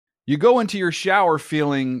You go into your shower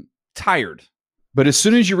feeling tired, but as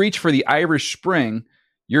soon as you reach for the Irish Spring,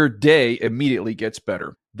 your day immediately gets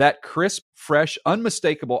better. That crisp, fresh,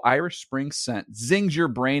 unmistakable Irish Spring scent zings your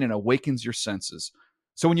brain and awakens your senses.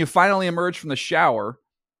 So when you finally emerge from the shower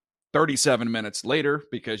 37 minutes later,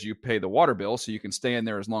 because you pay the water bill so you can stay in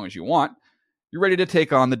there as long as you want, you're ready to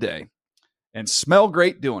take on the day and smell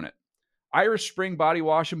great doing it. Irish Spring Body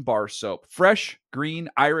Wash and Bar Soap. Fresh, green,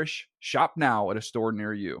 Irish. Shop now at a store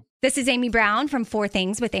near you. This is Amy Brown from 4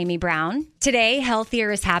 Things with Amy Brown. Today,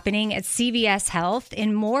 healthier is happening at CVS Health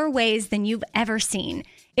in more ways than you've ever seen.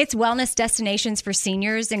 It's wellness destinations for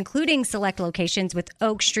seniors, including select locations with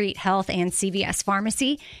Oak Street Health and CVS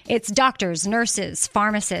Pharmacy. It's doctors, nurses,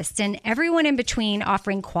 pharmacists, and everyone in between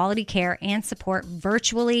offering quality care and support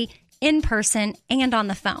virtually, in person, and on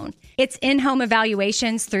the phone. It's in-home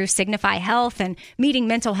evaluations through Signify Health and meeting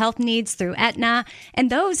mental health needs through Aetna. And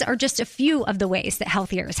those are just a few of the ways that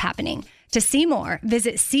healthier is happening. To see more,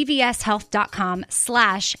 visit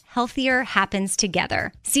cvshealth.com/healthier happens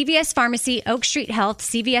together. CVS Pharmacy, Oak Street Health,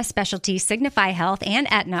 CVS Specialty, Signify Health,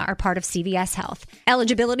 and Aetna are part of CVS Health.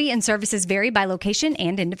 Eligibility and services vary by location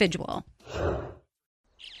and individual.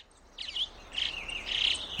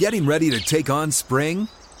 Getting ready to take on spring?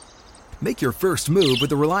 Make your first move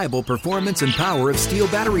with the reliable performance and power of Steel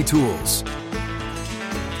battery tools.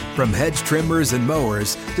 From hedge trimmers and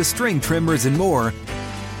mowers to string trimmers and more,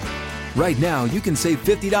 right now you can save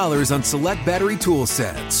 $50 on select battery tool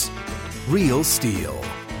sets. Real Steel.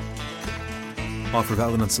 Offer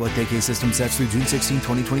valid on select AK system sets through June 16,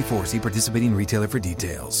 2024. See participating retailer for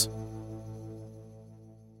details.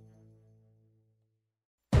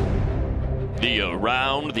 The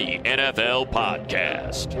Around the NFL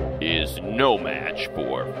podcast is no match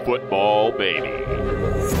for football, baby.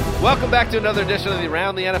 Welcome back to another edition of the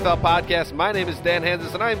Around the NFL podcast. My name is Dan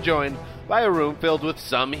Hansis, and I'm joined by a room filled with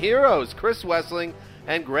some heroes, Chris Wessling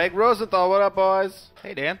and Greg Rosenthal. What up, boys?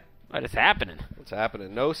 Hey, Dan. What is happening? What's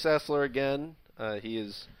happening? No Sessler again. He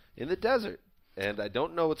is in the desert, and I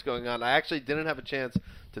don't know what's going on. I actually didn't have a chance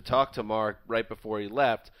to talk to Mark right before he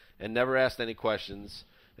left and never asked any questions.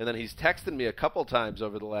 And then he's texted me a couple times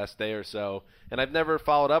over the last day or so, and I've never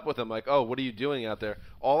followed up with him like, oh, what are you doing out there?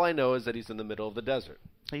 All I know is that he's in the middle of the desert.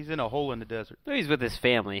 He's in a hole in the desert. He's with his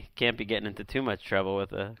family. Can't be getting into too much trouble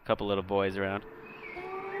with a couple little boys around.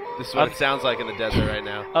 This is what it sounds like in the desert right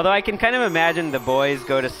now. Although I can kind of imagine the boys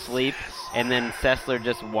go to sleep and then Sessler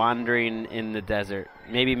just wandering in the desert,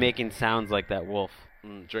 maybe making sounds like that wolf.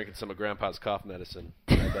 Drinking some of Grandpa's cough medicine,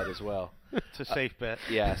 I bet as well. It's a safe bet.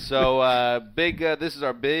 Yeah, so this is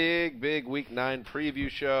our big Week 9 preview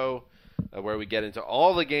show where we get into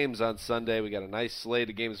all the games on Sunday. We got a nice slate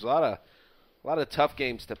of games, a lot of tough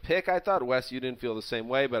games to pick. I thought, Wes, you didn't feel the same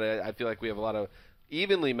way, but I feel like we have a lot of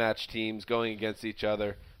evenly matched teams going against each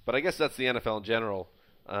other. But I guess that's the NFL in general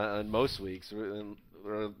on most weeks. We're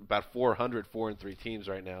about 403 teams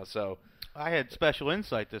right now. So I had special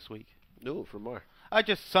insight this week. Ooh, for more.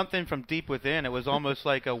 Just something from deep within. It was almost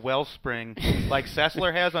like a wellspring, like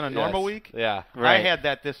Sessler has on a normal week. Yeah, right. I had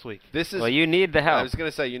that this week. Well, you need the help. I was going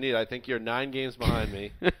to say you need. I think you're 9 games behind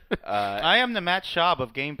me. I am the Matt Schaub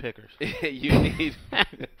of game pickers. You need a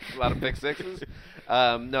lot of pick sixes.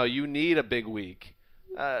 No, you need a big week.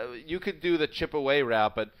 You could do the chip away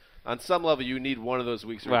route, but on some level, you need one of those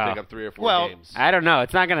weeks where you pick up 3 or 4 games. I don't know.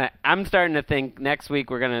 It's not going to – I'm starting to think next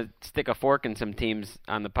week we're going to stick a fork in some teams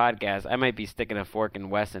on the podcast. I might be sticking a fork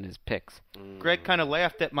in Wes and his picks. Greg kind of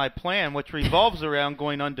laughed at my plan, which revolves around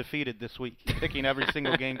going undefeated this week, picking every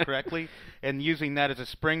single game correctly and using that as a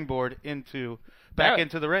springboard into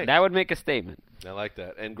the race. That would make a statement. I like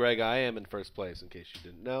that. And, Greg, I am in first place, in case you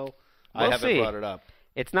didn't know. We'll I haven't see. brought it up.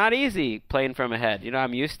 It's not easy playing from ahead.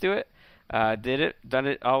 I'm used to it. Done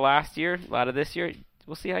it all last year, a lot of this year.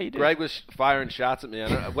 We'll see how you do. Greg was firing shots at me.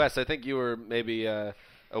 Wes, I think you were maybe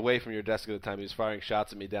away from your desk at the time. He was firing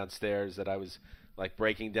shots at me downstairs that I was like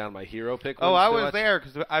breaking down my hero pick. Oh, I was there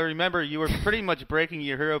because I remember you were pretty much breaking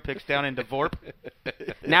your hero picks down into VORP.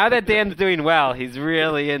 Now that Dan's doing well, he's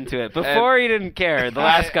really into it. Before he didn't care the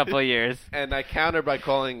last couple of years. And I countered by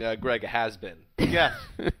calling Greg a has-been. Yes.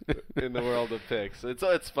 In the world of picks.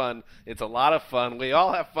 It's fun. It's a lot of fun. We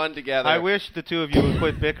all have fun together. I wish the two of you would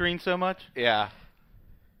quit bickering so much. Yeah.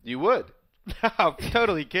 You would. I'm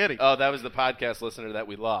totally kidding. Oh, that was the podcast listener that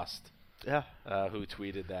we lost. Yeah. Who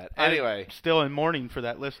tweeted that. Anyway. I'm still in mourning for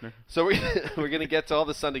that listener. So we're going to get to all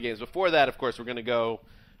the Sunday games. Before that, of course, we're going to go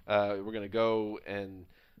and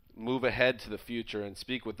move ahead to the future and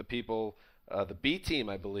speak with the people the B team,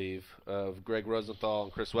 I believe, of Greg Rosenthal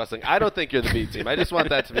and Chris Wessling. I don't think you're the B team. I just want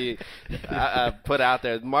that to be put out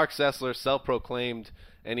there. Mark Sessler self-proclaimed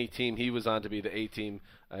any team he was on to be the A team.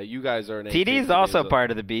 You guys are an A team. TD is also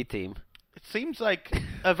part of the B team. It seems like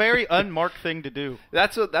a very unmarked thing to do.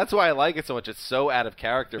 That's why I like it so much. It's so out of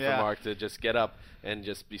character for Mark to just get up and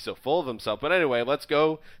just be so full of himself. But anyway, let's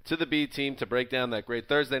go to the B team to break down that great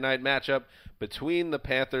Thursday night matchup between the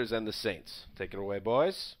Panthers and the Saints. Take it away,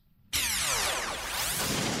 boys.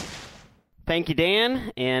 Thank you,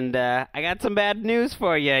 Dan. And I got some bad news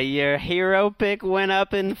for you. Your hero pick went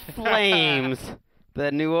up in flames.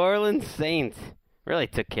 The New Orleans Saints really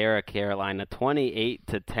took care of Carolina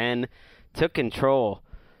 28-10. Took control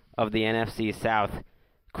of the NFC South.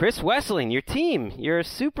 Chris Wessling, your team, your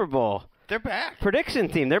Super Bowl They're back. prediction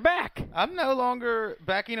team, they're back. I'm no longer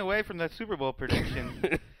backing away from that Super Bowl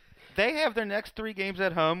prediction. They have their next 3 games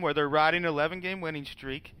at home where they're riding an 11-game winning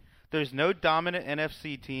streak. There's no dominant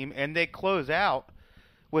NFC team, and they close out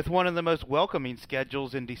with one of the most welcoming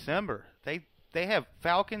schedules in December. They have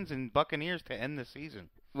Falcons and Buccaneers to end the season.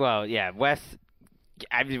 Well, yeah, Wes,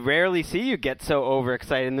 I rarely see you get so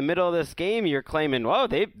overexcited. In the middle of this game, you're claiming, whoa,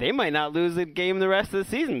 they might not lose a game the rest of the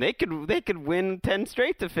season. They could win 10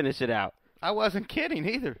 straight to finish it out. I wasn't kidding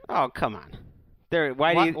either. Oh, come on.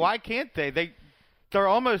 Why can't they? They're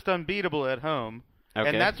almost unbeatable at home. Okay.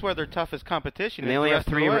 And that's where their toughest competition And is.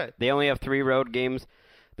 they only have 3 road games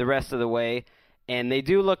the rest of the way, and they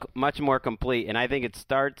do look much more complete. And I think it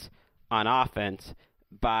starts on offense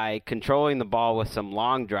by controlling the ball with some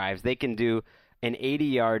long drives. They can do an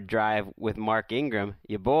 80-yard drive with Mark Ingram,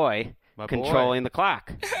 your boy, controlling the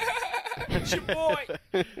clock. It's your boy.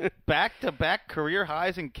 Back-to-back career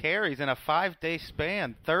highs in carries in a 5-day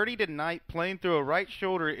span. 30 tonight, playing through a right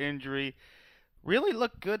shoulder injury. Really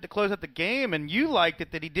looked good to close out the game, and you liked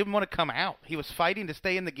it that he didn't want to come out. He was fighting to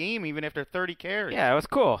stay in the game even after 30 carries. Yeah, it was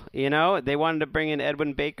cool. You know, they wanted to bring in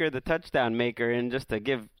Edwin Baker, the touchdown maker, and just to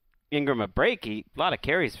give Ingram a break. A lot of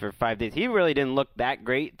carries for 5 days. He really didn't look that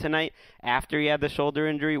great tonight after he had the shoulder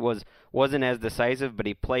injury. Wasn't as decisive, but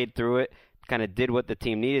he played through it, kind of did what the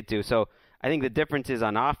team needed to. So I think the difference is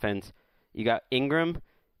on offense. You got Ingram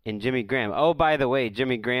and Jimmy Graham. Oh, by the way,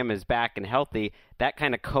 Jimmy Graham is back and healthy. That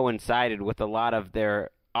kind of coincided with a lot of their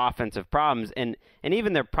offensive problems. And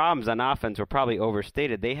even their problems on offense were probably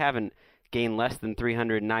overstated. They haven't gained less than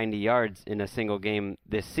 390 yards in a single game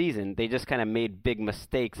this season. They just kind of made big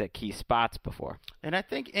mistakes at key spots before. And I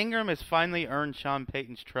think Ingram has finally earned Sean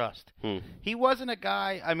Payton's trust. He wasn't a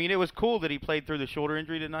guy, I mean, it was cool that he played through the shoulder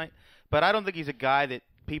injury tonight, but I don't think he's a guy that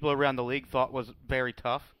people around the league thought was very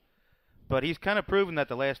tough. But he's kind of proven that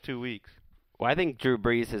the last 2 weeks. Well, I think Drew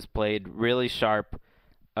Brees has played really sharp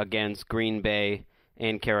against Green Bay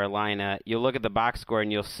and Carolina. You'll look at the box score and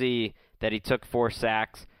you'll see that he took 4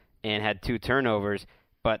 sacks and had 2 turnovers.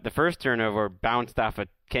 But the first turnover bounced off of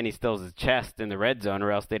Kenny Stills' chest in the red zone,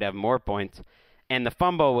 or else they'd have more points. And the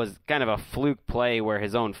fumble was kind of a fluke play where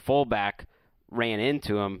his own fullback ran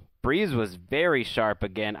into him. Brees was very sharp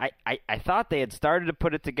again. I thought they had started to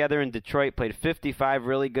put it together in Detroit, played 55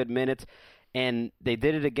 really good minutes, and they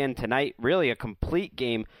did it again tonight. Really a complete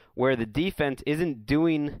game where the defense isn't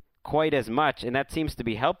doing quite as much, and that seems to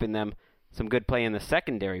be helping them. Some good play in the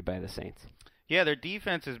secondary by the Saints. Yeah, their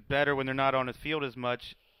defense is better when they're not on the field as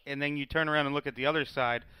much, and then you turn around and look at the other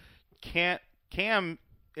side. Cam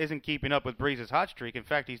isn't keeping up with Brees' hot streak. In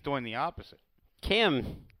fact, he's doing the opposite.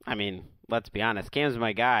 Cam, I mean, let's be honest. Cam's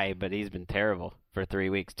my guy, but he's been terrible for 3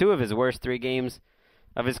 weeks. 2 of his worst 3 games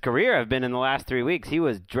of his career have been in the last 3 weeks. He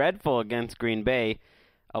was dreadful against Green Bay.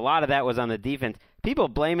 A lot of that was on the defense. People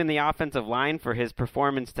blaming the offensive line for his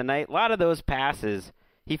performance tonight. A lot of those passes,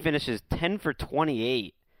 he finishes 10 for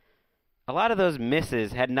 28. A lot of those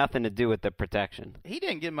misses had nothing to do with the protection. He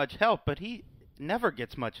didn't get much help, but he never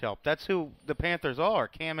gets much help. That's who the Panthers are.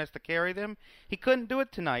 Cam has to carry them. He couldn't do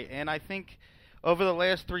it tonight, and I think over the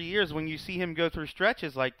last 3 years, when you see him go through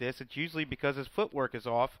stretches like this, it's usually because his footwork is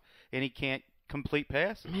off and he can't complete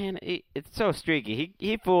passes. Man, it's so streaky.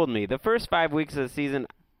 He fooled me. The first 5 weeks of the season,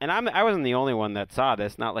 and I wasn't the only one that saw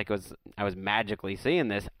this. Not like I was magically seeing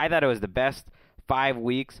this. I thought it was the best 5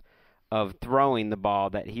 weeks of throwing the ball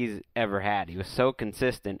that he's ever had. He was so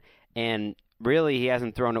consistent, and really he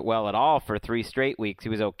hasn't thrown it well at all for 3 straight weeks. He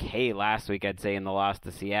was okay last week, I'd say, in the loss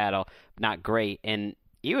to Seattle. Not great, and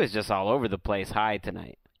he was just all over the place high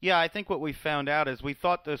tonight. Yeah, I think what we found out is we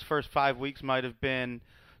thought those first 5 weeks might have been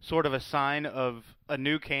sort of a sign of a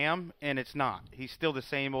new Cam, and it's not. He's still the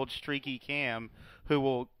same old streaky Cam who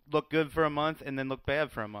will look good for a month and then look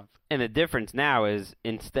bad for a month. And the difference now is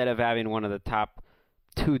instead of having one of the top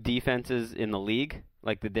 2 defenses in the league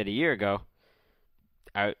like they did a year ago,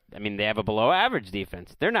 they have a below-average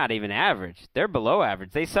defense. They're not even average. They're below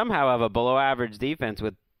average. They somehow have a below-average defense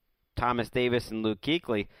with Thomas Davis and Luke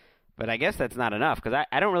Kuechly, but I guess that's not enough because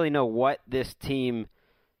I don't really know what this team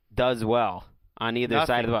does well on either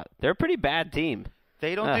side of the ball. They're a pretty bad team.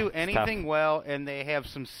 They don't do anything well, and they have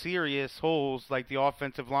some serious holes like the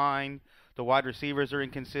offensive line, the wide receivers are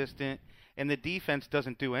inconsistent, and the defense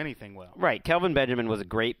doesn't do anything well. Right. Kelvin Benjamin was a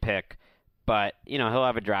great pick, but he'll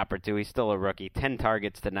have a drop or two. He's still a rookie. 10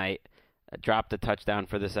 targets tonight, dropped a touchdown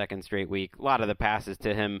for the second straight week. A lot of the passes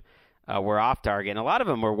to him were off target, and a lot of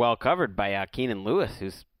them were well covered by Keenan Lewis,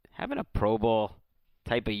 who's having a Pro Bowl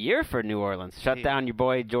type of year for New Orleans. Shut down your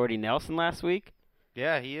boy Jordy Nelson last week.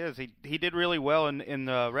 Yeah, he is. He did really well in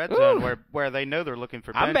the red zone where they know they're looking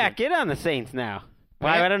for Benjamin. I'm back in on the Saints now.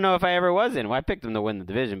 I don't know if I ever was in. Well, I picked them to win the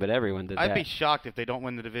division, but everyone did that. I'd be shocked if they don't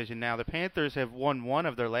win the division now. The Panthers have won one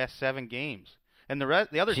of their last 7 games, and the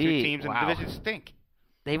other 2 teams in the division stink.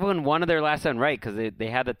 They've won one of their last 7, right? Because they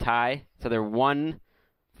had the tie, so they're 1-5-1.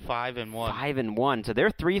 5-1. So they're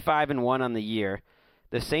 3-5-1 on the year.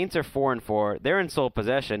 The Saints are 4-4. They're in sole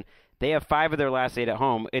possession. They have 5 of their last 8 at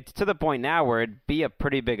home. It's to the point now where it'd be a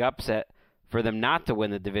pretty big upset for them not to win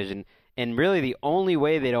the division. And really the only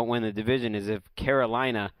way they don't win the division is if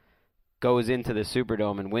Carolina goes into the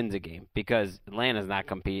Superdome and wins a game, because Atlanta's not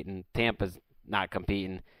competing, Tampa's not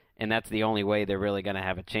competing, and that's the only way they're really going to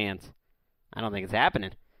have a chance. I don't think it's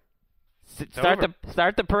happening. Start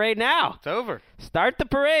the parade now. It's over. Start the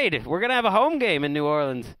parade. We're going to have a home game in New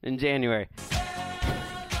Orleans in January.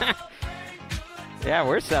 Yeah,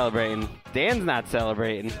 we're celebrating. Dan's not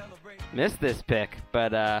celebrating. Missed this pick,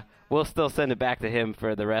 but we'll still send it back to him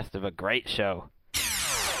for the rest of a great show.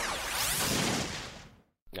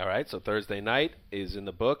 All right, so Thursday night is in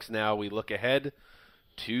the books. Now we look ahead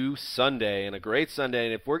to Sunday, and a great Sunday.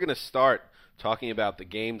 And if we're going to start talking about the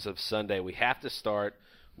games of Sunday, we have to start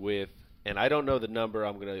with, and I don't know the number,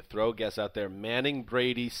 I'm going to throw a guess out there, Manning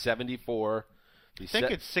Brady 74. I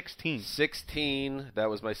think it's 16. 16. That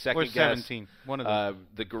was my second guess. Or 17. One of them.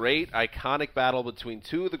 The great, iconic battle between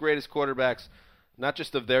 2 of the greatest quarterbacks, not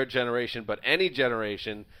just of their generation, but any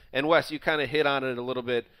generation. And, Wes, you kind of hit on it a little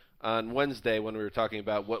bit on Wednesday when we were talking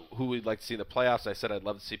about who we'd like to see in the playoffs. I said I'd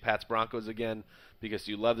love to see Pats Broncos again because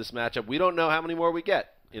you love this matchup. We don't know how many more we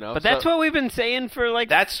get. But that's what we've been saying for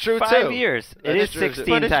that's true 5 years. That is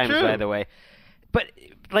 16 times, true. by the way. But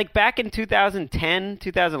back in 2010,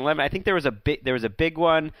 2011, I think there was a big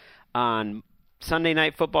one on Sunday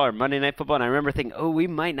Night Football or Monday Night Football, and I remember thinking, we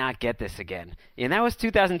might not get this again. And that was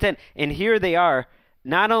 2010. And here they are,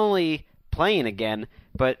 not only playing again,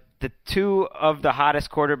 but the 2 of the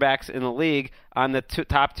hottest quarterbacks in the league on the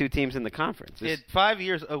top 2 teams in the conference. In 5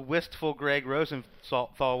 years, a wistful Greg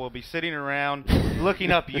Rosenthal will be sitting around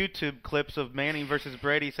looking up YouTube clips of Manning versus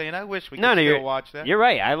Brady saying, I wish we could still watch that. You're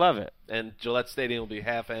right. I love it. And Gillette Stadium will be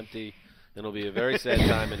half empty, and it'll be a very sad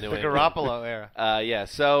time in New England. The Garoppolo era. Yeah,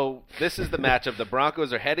 so this is the matchup. The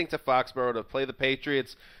Broncos are heading to Foxborough to play the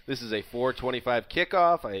Patriots. This is a 4:25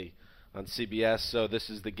 kickoff on CBS, so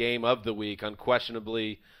this is the game of the week,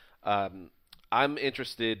 unquestionably. I'm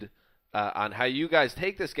interested on how you guys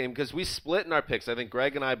take this game because we split in our picks. I think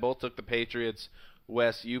Greg and I both took the Patriots.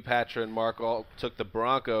 Wes, you, Patra, and Mark all took the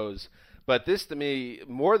Broncos. But this, to me,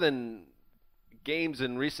 more than games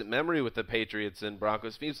in recent memory with the Patriots and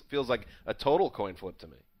Broncos, feels like a total coin flip to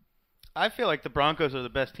me. I feel like the Broncos are the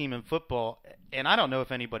best team in football, and I don't know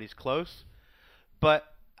if anybody's close. But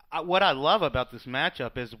what I love about this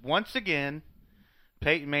matchup is, once again,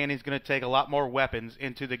 Peyton Manning's going to take a lot more weapons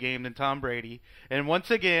into the game than Tom Brady. And once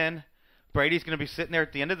again, Brady's going to be sitting there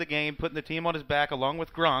at the end of the game, putting the team on his back along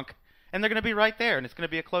with Gronk, and they're going to be right there, and it's going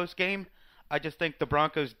to be a close game. I just think the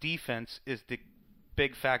Broncos' defense is the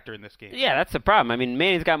big factor in this game. Yeah, that's the problem. I mean,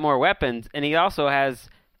 Manning's got more weapons, and he also has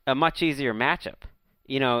a much easier matchup.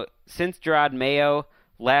 Since Gerard Mayo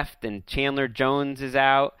left and Chandler Jones is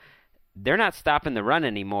out, they're not stopping the run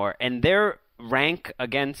anymore, and their rank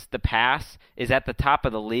against the pass is at the top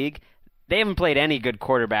of the league. They haven't played any good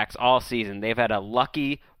quarterbacks all season. They've had a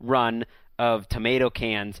lucky run of tomato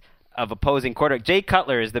cans of opposing quarterback. Jay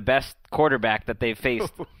Cutler is the best quarterback that they've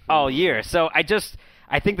faced all year. So I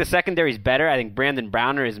think the secondary's better. I think Brandon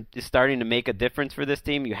Browner is starting to make a difference for this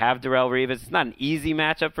team. You have Darrelle Revis. It's not an easy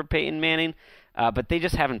matchup for Peyton Manning, but they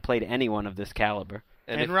just haven't played anyone of this caliber.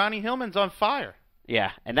 And Ronnie Hillman's on fire.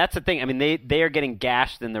 Yeah, and that's the thing. I mean, they are getting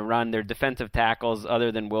gashed in the run. Their defensive tackles,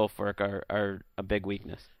 other than Wilfork, are a big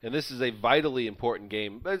weakness. And this is a vitally important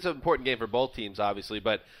game. It's an important game for both teams, obviously.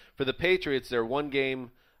 But for the Patriots, they're one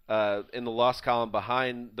game in the loss column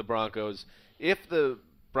behind the Broncos. If the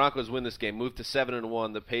Broncos win this game, move to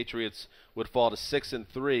 7-1, the Patriots would fall to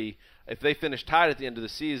 6-3. If they finish tied at the end of the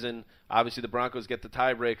season, obviously the Broncos get the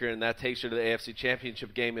tiebreaker, and that takes you to the AFC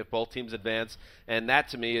Championship game if both teams advance. And that,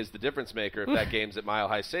 to me, is the difference maker if that game's at Mile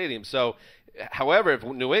High Stadium. So, however, if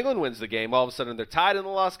New England wins the game, all of a sudden they're tied in the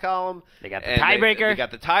loss column. They got the tiebreaker. They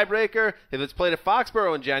got the tiebreaker. If it's played at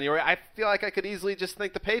Foxborough in January, I feel like I could easily just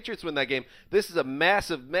think the Patriots win that game. This is a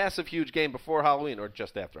massive, massive, huge game before Halloween or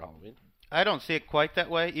just after Halloween. I don't see it quite that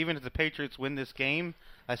way. Even if the Patriots win this game,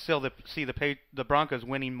 I still see the Broncos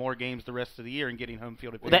winning more games the rest of the year and getting home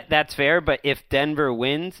field advantage. That's fair, but if Denver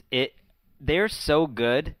wins, they're so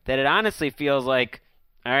good that it honestly feels like,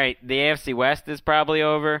 all right, the AFC West is probably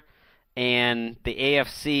over, and the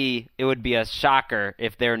AFC, it would be a shocker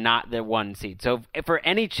if they're not the 1 seed. So if for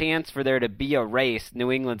any chance for there to be a race,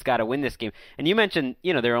 New England's got to win this game. And you mentioned,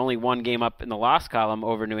 they're only 1 game up in the loss column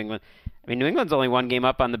over New England. I mean, New England's only 1 game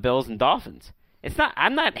up on the Bills and Dolphins.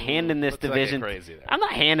 I'm not handing this division. I'm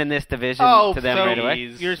not handing this division to them right away.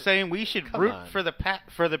 You're saying we should root for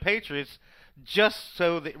the Patriots just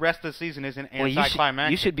so the rest of the season isn't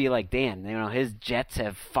anticlimactic. You should be like Dan. His Jets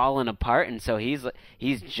have fallen apart, and so he's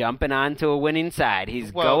jumping onto a winning side. He's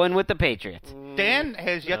going with the Patriots. Dan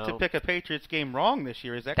has yet to pick a Patriots game wrong this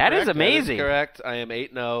year. Is that correct? That is amazing. That is correct. I am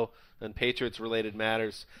 8-0 in Patriots-related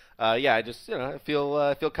matters. I just I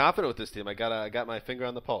feel confident with this team. I got my finger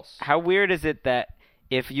on the pulse. How weird is it that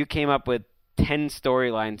if you came up with 10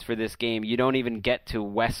 storylines for this game, you don't even get to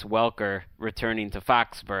Wes Welker returning to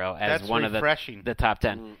Foxborough as one of the top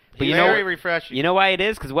 10. But very refreshing. You know why it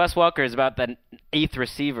is? Because Wes Welker is about the 8th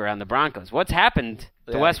receiver on the Broncos. What's happened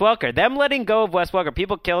to Wes Welker? Them letting go of Wes Welker.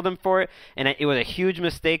 People killed him for it, and it was a huge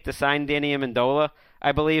mistake to sign Danny Amendola,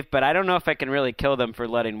 I believe. But I don't know if I can really kill them for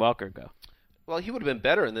letting Welker go. Well, he would have been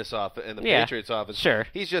better in this Patriots offense. Sure.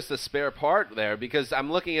 He's just a spare part there because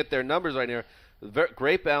I'm looking at their numbers right here.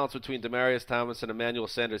 Great balance between Demaryius Thomas and Emmanuel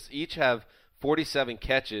Sanders. Each have 47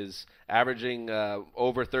 catches, averaging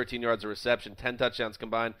over 13 yards of reception, 10 touchdowns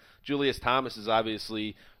combined. Julius Thomas is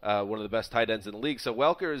obviously one of the best tight ends in the league. So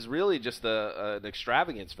Welker is really just an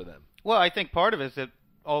extravagance for them. Well, I think part of it is that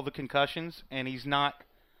all the concussions, and he's not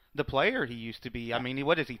the player he used to be. I mean,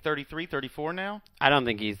 what is he, 33, 34 now? I don't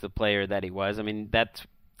think he's the player that he was. I mean, that's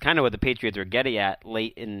kind of what the Patriots were getting at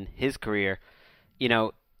late in his career.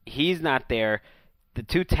 He's not there. The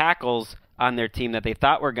 2 tackles on their team that they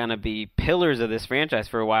thought were going to be pillars of this franchise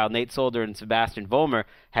for a while, Nate Solder and Sebastian Vollmer,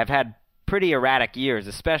 have had pretty erratic years,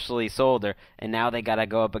 especially Solder, and now they got to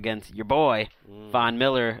go up against your boy, Von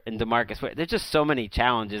Miller and DeMarcus Ware. There's just so many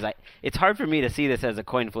challenges. It's hard for me to see this as a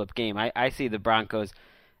coin flip game. I see the Broncos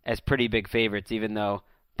as pretty big favorites, even though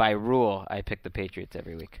by rule I pick the Patriots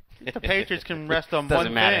every week. The Patriots can rest on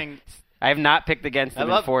one thing. I have not picked against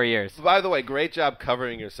them in 4 years. By the way, great job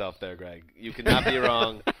covering yourself there, Greg. You could not be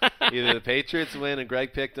wrong. Either the Patriots win and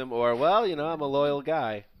Greg picked them, or, I'm a loyal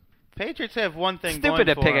guy. Patriots have one thing Stupid going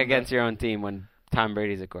to for pick them, against your own team when Tom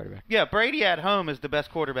Brady's a quarterback. Yeah, Brady at home is the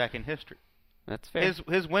best quarterback in history. That's fair.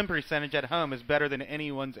 His win percentage at home is better than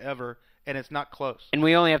anyone's ever, and it's not close. And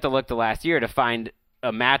we only have to look to last year to find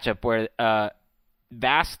a matchup where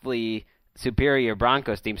vastly superior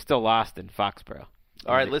Broncos team still lost in Foxborough.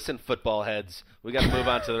 All right, listen, football heads. We got to move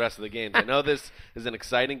on to the rest of the games. I know this is an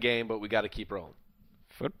exciting game, but we got to keep rolling.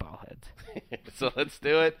 Football heads. So let's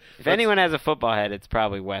do it. If anyone has a football head, it's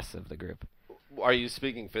probably Wes of the group. Are you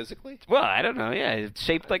speaking physically? Well, I don't know. Yeah, it's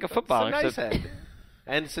shaped like a footballer. It's a nice head.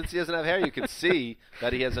 And since he doesn't have hair, you can see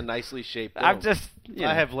that he has a nicely shaped dome.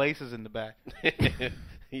 I have laces in the back.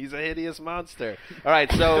 He's a hideous monster. All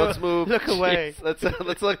right, so let's move. Look away. Let's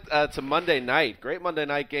look to Monday night. Great Monday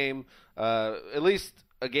night game. At least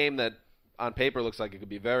a game that on paper looks like it could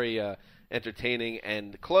be very entertaining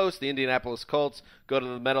and close. The Indianapolis Colts go to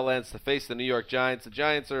the Meadowlands to face the New York Giants. The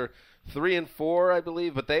Giants are 3-4, I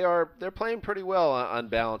believe, but they're playing pretty well on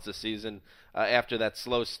balance this season after that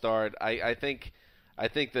slow start. I think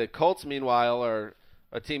the Colts, meanwhile, are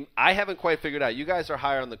a team I haven't quite figured out. You guys are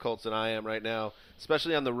higher on the Colts than I am right now,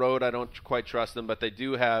 especially on the road. I don't quite trust them, but they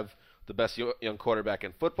do have the best young quarterback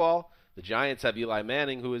in football. The Giants have Eli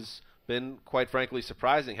Manning, who has been, quite frankly,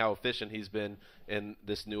 surprising how efficient he's been in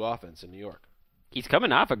this new offense in New York. He's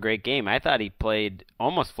coming off a great game. I thought he played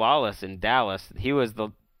almost flawless in Dallas. He was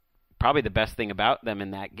probably the best thing about them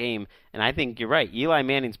in that game, and I think you're right. Eli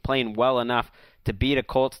Manning's playing well enough to beat a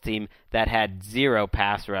Colts team that had 0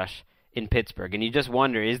 pass rush in Pittsburgh. And you just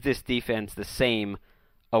wonder, is this defense the same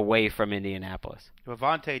away from Indianapolis?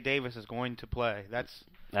 Avonte Davis is going to play. That's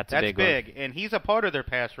big. And he's a part of their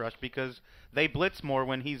pass rush because they blitz more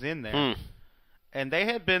when he's in there. And they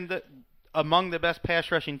had been among the best pass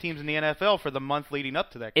rushing teams in the NFL for the month leading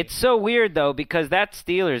up to that game. It's so weird, though, because that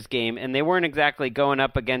Steelers game, and they weren't exactly going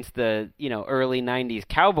up against the early 90s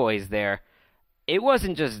Cowboys there. It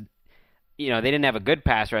wasn't just, they didn't have a good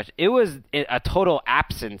pass rush. It was a total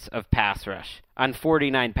absence of pass rush on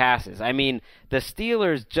 49 passes. I mean, the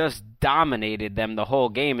Steelers just dominated them the whole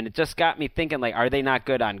game, and it just got me thinking, like, are they not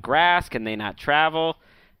good on grass? Can they not travel?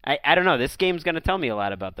 I don't know. This game's going to tell me a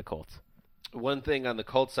lot about the Colts. One thing on the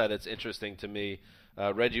Colts side that's interesting to me,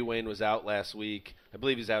 Reggie Wayne was out last week. I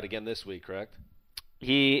believe he's out again this week, correct?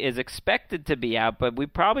 He is expected to be out, but we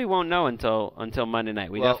probably won't know until Monday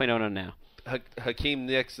night. We definitely don't know now. Hakeem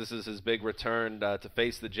Nicks, this is his big return to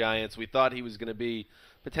face the Giants. We thought he was going to be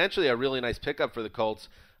potentially a really nice pickup for the Colts.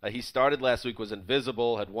 He started last week, was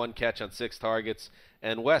invisible, had 1 catch on 6 targets.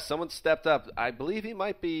 And Wes, someone stepped up. I believe he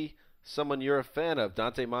might be someone you're a fan of.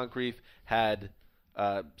 Dante Moncrief had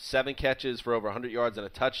 7 catches for over 100 yards and a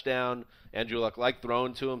touchdown. Andrew Luck liked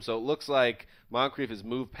throwing to him. So it looks like Moncrief has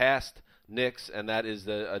moved past Nicks, and that is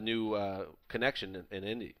a new connection in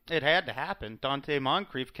Indy. It had to happen. Dante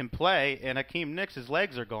Moncrief can play, and Hakeem Nicks, his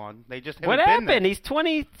legs are gone. They just haven't What been happened? there. He's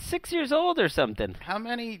 26 years old or something. How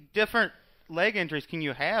many different leg injuries can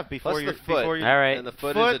you have before Plus you the foot. before you All right. And the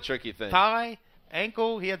foot is a tricky thing. Thigh,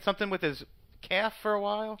 ankle. He had something with his calf for a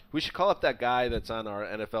while. We should call up that guy that's on our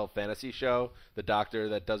NFL fantasy show, the doctor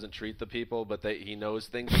that doesn't treat the people, but he knows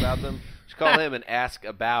things about them. We should call him and ask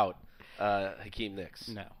about Hakeem Nicks.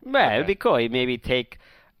 No. Yeah, it'd be cool. He'd maybe take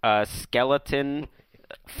a skeleton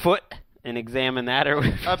foot and examine that. Or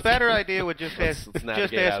A better idea would just Let's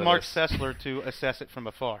navigate out ask of Mark this. Sessler to assess it from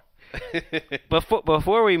afar.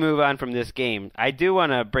 Before we move on from this game, I do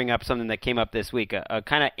want to bring up something that came up this week, a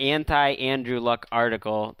kind of anti-Andrew Luck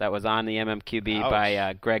article that was on the MMQB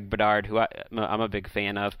by Greg Bedard, who I'm a big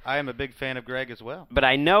fan of. I am a big fan of Greg as well. But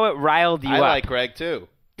I know it riled you I up. like Greg, too.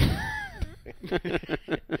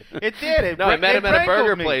 It did. No, I met him at a rankled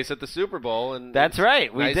burger me. place at the Super Bowl. And That's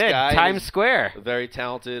right, we nice did. guy. Times He's Square. a very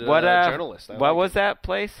talented What journalist. What was that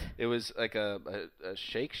place? It was like a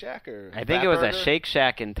Shake Shack or I think it was a Fatburger? Shake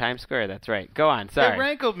Shack in Times Square. That's right. Go on. Sorry. It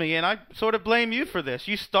rankled me, and I sort of blame you for this.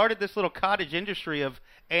 You started this little cottage industry of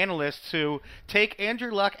analysts who take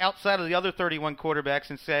Andrew Luck outside of the other 31 quarterbacks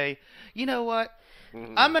and say, you know what?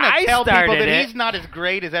 I'm going I to tell people started that it. he's not as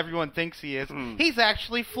great as everyone thinks he is. He's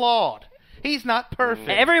actually flawed. He's not perfect.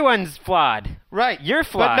 Everyone's flawed. Right. You're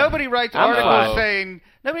flawed. But nobody writes I'm articles flawed.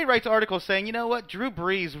 saying, you know what, Drew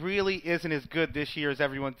Brees really isn't as good this year as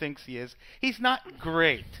everyone thinks he is. He's not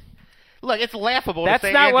great. Look, it's laughable That's to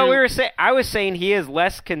say not what Andrew- we were saying. I was saying he is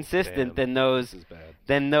less consistent than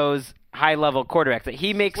those high-level quarterbacks. That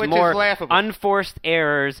he makes Which is more laughable. unforced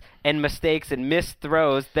errors and mistakes and missed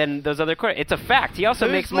throws than those other quarterbacks. It's a fact. He also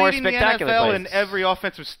Who's makes more leading spectacular the NFL plays. in every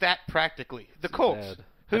offensive stat practically? The Colts. bad.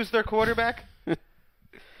 Who's their quarterback?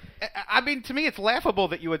 I mean, to me, it's laughable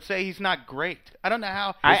that you would say he's not great. I don't know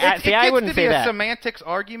how. I it gets wouldn't to say be that. a semantics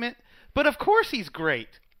argument, but of course he's great.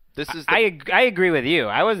 This is I agree with you.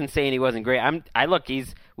 I wasn't saying he wasn't great.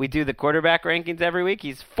 We do the quarterback rankings every week.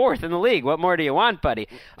 He's 4th in the league. What more do you want, buddy?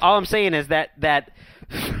 All I'm saying is that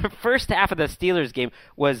first half of the Steelers game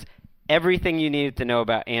was everything you needed to know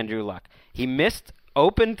about Andrew Luck. He missed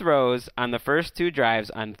open throws on the first 2 drives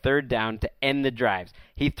on 3rd down to end the drives.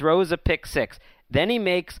 He throws a pick 6. Then he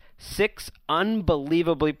makes 6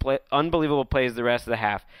 unbelievable plays the rest of the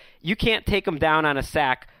half. You can't take him down on a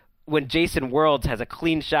sack when Jason Worlds has a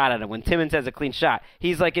clean shot on him, when Timmons has a clean shot.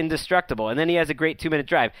 He's like indestructible. And then he has a great 2-minute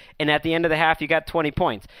drive. And at the end of the half, you got 20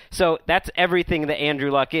 points. So that's everything that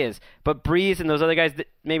Andrew Luck is. But Breeze and those other guys,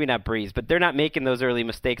 maybe not Breeze, but they're not making those early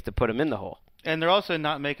mistakes to put him in the hole. And they're also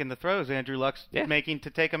not making the throws Andrew Luck's making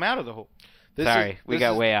to take him out of the hole. We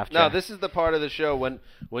got way off track. No, this is the part of the show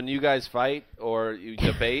when you guys fight or you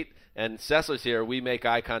debate, and Sessler's here, we make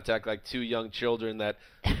eye contact like 2 young children that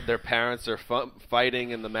their parents are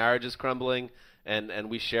fighting and the marriage is crumbling, and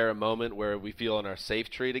we share a moment where we feel in our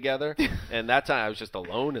safe tree together. And that time I was just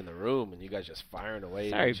alone in the room, and you guys just firing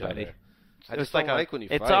away Sorry, at each buddy. other. I It's just don't like like when you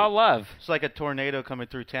It's fight. all love. It's like a tornado coming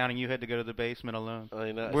through town, and you had to go to the basement alone.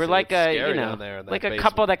 I mean, We're see, like it's a scary down there in that like a basement.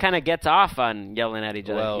 couple that kind of gets off on yelling at each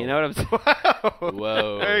other. Whoa. You know what I'm saying?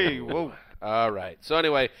 Whoa. Hey, whoa. All right. So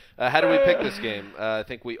anyway, how do we pick this game? I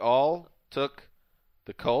think we all took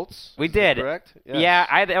the Colts. We Is that did. correct? Yes.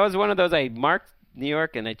 Yeah, that was one of those I marked New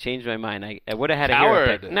York and I changed my mind. I would have had a Coward.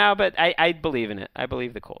 hero pick. No, but I believe in it. I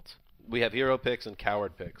believe the Colts. We have hero picks and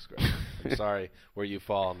coward picks, Greg. I'm sorry where you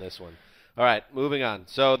fall on this one. All right, moving on.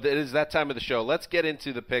 So it is that time of the show. Let's get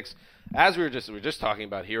into the picks. As we were just talking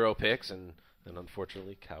about hero picks and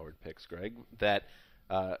unfortunately coward picks, Greg, that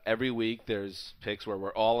every week there's picks where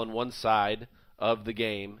we're all on one side of the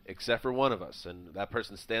game except for one of us, and that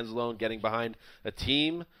person stands alone getting behind a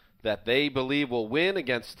team that they believe will win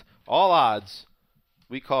against all odds.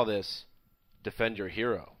 We call this Defend Your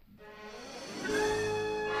Hero.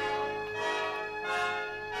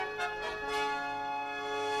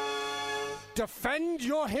 Defend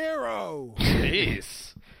your hero.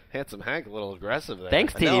 Jeez. Handsome Hank, a little aggressive there.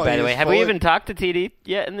 Thanks, TD, know, by he the was way. Have we forward. even talked to TD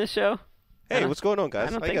yet in this show? Hey, what's going on, guys?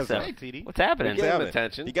 I don't How you think so. guys Hey, doing? TD. What's happening? Give him Damn it.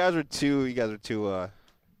 attention. You guys were too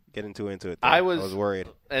getting too into it. There. I was worried.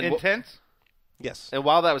 And Intense? Yes. And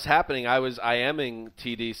while that was happening, I was IMing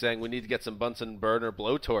TD saying we need to get some Bunsen burner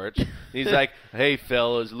blowtorch. And he's like, hey,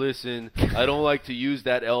 fellas, listen, I don't like to use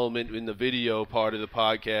that element in the video part of the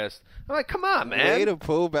podcast. I'm like, come on, man. Way to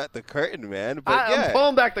pull back the curtain, man. But I'm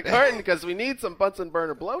pulling back the curtain because we need some Bunsen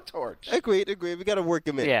burner blowtorch. Agreed. We got to work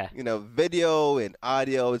them in. Yeah. Video and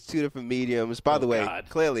audio, it's two different mediums. By the way, God.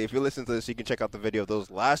 clearly, if you're listening to this, you can check out the video of those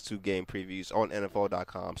last 2 game previews on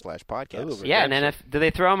NFL.com/podcast. Yeah, and do they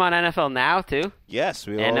throw them on NFL Now, too? Yes,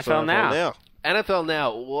 we NFL also Now. NFL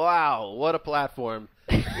Now, wow, what a platform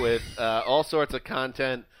with all sorts of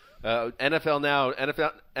content. NFL Now,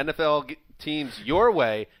 NFL teams your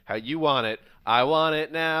way, how you want it. I want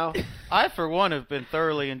it now. I, for one, have been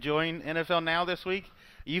thoroughly enjoying NFL Now this week.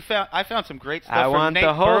 I found some great stuff I from want Nate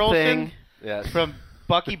the whole Burleson, thing. Yes. from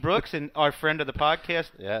Bucky Brooks and our friend of the podcast,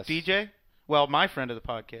 Yes. DJ. Well, my friend of the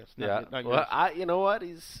podcast. Yeah. Not Well, yours. you know what?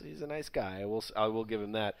 He's a nice guy. I will give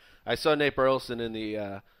him that. I saw Nate Burleson in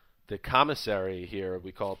the commissary here.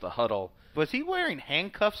 We call it the huddle. Was he wearing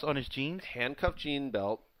handcuffs on his jeans? Handcuff jean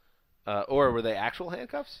belt. Or were they actual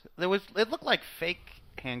handcuffs? It looked like fake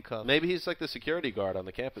handcuffs. Maybe he's like the security guard on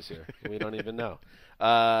the campus here. We don't even know.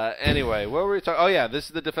 Anyway, what were we talking? Oh, yeah, this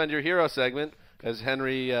is the Defend Your Hero segment, as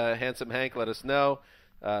Henry Handsome Hank let us know.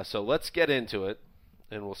 So let's get into it.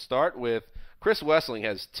 And we'll start with Chris Wessling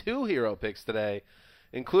has 2 hero picks today,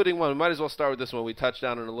 including one. We might as well start with this one. We touched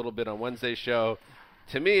on it a little bit on Wednesday's show.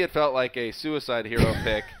 To me, it felt like a suicide hero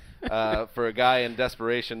pick for a guy in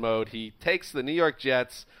desperation mode. He takes the New York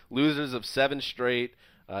Jets, losers of 7 straight,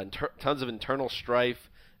 tons of internal strife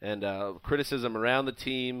and criticism around the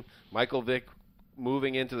team. Michael Vick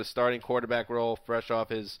moving into the starting quarterback role, fresh off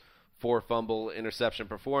his 4-fumble interception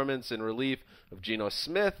performance in relief of Geno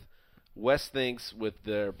Smith. Wes thinks with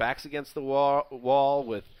their backs against the wall,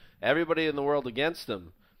 with everybody in the world against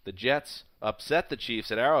them, the Jets upset the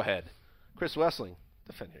Chiefs at Arrowhead. Chris Wessling,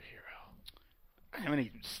 defend your hero. I don't have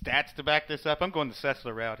any stats to back this up. I'm going the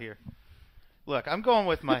Sessler route here. Look, I'm going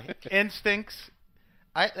with my instincts.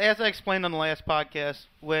 As I explained on the last podcast,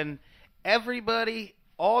 when everybody,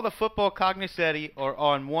 all the football cognoscenti are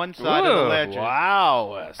on one side of the ledger.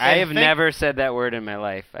 Wow, Wes. I have never said that word in my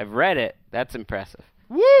life. I've read it. That's impressive.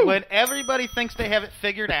 Woo! When everybody thinks they have it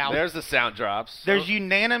figured out. There's the sound drops. There's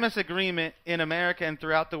unanimous agreement in America and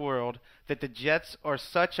throughout the world that the Jets are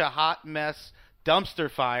such a hot mess,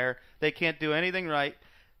 dumpster fire, they can't do anything right.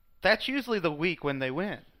 That's usually the week when they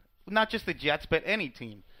win. Not just the Jets, but any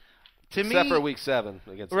team. Except for week 7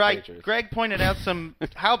 against the Patriots. Greg pointed out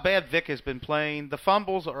how bad Vic has been playing. The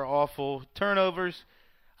fumbles are awful. Turnovers.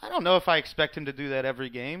 I don't know if I expect him to do that every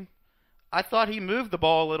game. I thought he moved the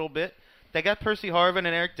ball a little bit. They got Percy Harvin and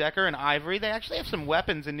Eric Decker and Ivory. They actually have some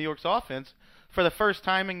weapons in New York's offense for the first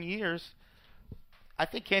time in years. I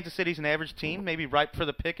think Kansas City's an average team, maybe ripe for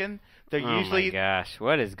the picking. They're usually. Oh my gosh,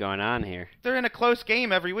 what is going on here? They're in a close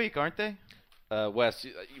game every week, aren't they? Wes,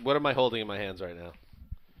 what am I holding in my hands right now?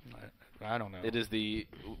 I don't know. It is the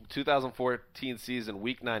 2014 season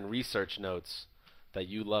Week 9 research notes that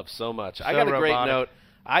you love so much. I got a great note.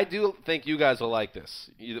 I do think you guys will like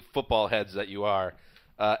this, you the football heads that you are.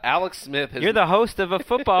 Alex Smith has... You're the host of a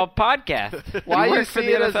football podcast. Why you you work for see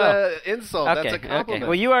the it as NFL. an insult? Okay, That's a compliment. okay.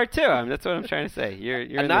 Well, you are too. That's what I'm trying to say. You're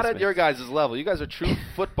and in not this at your guys' level. You guys are true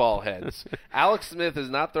football heads. Alex Smith has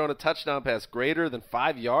not thrown a touchdown pass greater than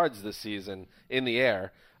 5 yards this season in the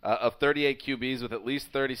air. Of 38 QBs with at least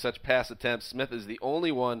 30 such pass attempts, Smith is the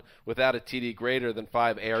only one without a TD greater than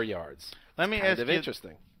 5 air yards. Let me kind ask of you,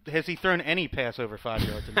 interesting. Has he thrown any pass over 5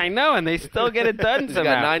 yards? I know, and they still get it done He's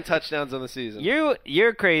somehow. got 9 touchdowns on the season.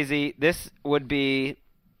 You're crazy. This would be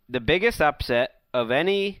the biggest upset of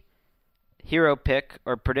any hero pick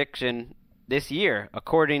or prediction this year,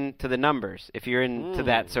 according to the numbers, if you're into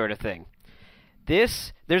that sort of thing.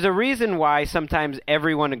 There's a reason why sometimes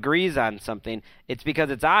everyone agrees on something. It's because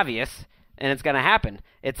it's obvious, and it's going to happen.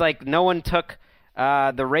 It's like no one took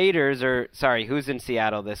the Raiders who's in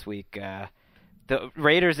Seattle this week? The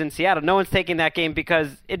Raiders in Seattle. No one's taking that game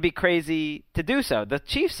because it'd be crazy to do so. The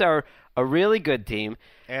Chiefs are a really good team.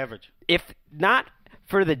 Average. If not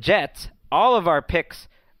for the Jets, all of our picks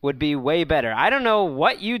would be way better. I don't know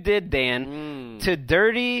what you did, Dan, to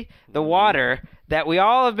dirty the water that we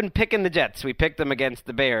all have been picking the Jets. We picked them against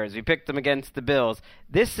the Bears. We picked them against the Bills.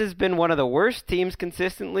 This has been one of the worst teams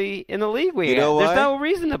consistently in the league we have. There's no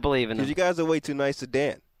reason to believe in them. Because you guys are way too nice to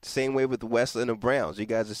Dan. Same way with West and the Browns. You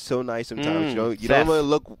guys are so nice sometimes. You don't want to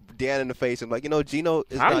look Dan in the face and like, Geno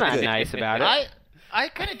is I'm not good. nice about it. I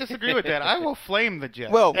kind of disagree with that. I will flame the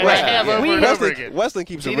Jets. Well, and I have over and over again. Westland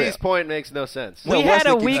keeps it real. DD's point makes no sense. We had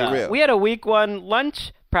a week one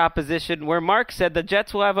lunch proposition where Mark said the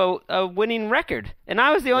Jets will have a winning record, and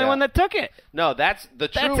I was the only one that took it. No, that's the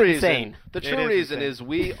true That's reason. insane. The true reason is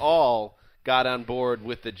we all got on board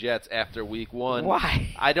with the Jets after week one.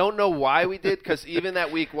 Why? I don't know why we did, because even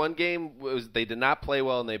that week one game, they did not play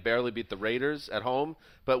well, and they barely beat the Raiders at home.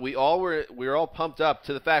 But we were all pumped up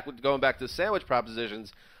to the fact, with going back to the sandwich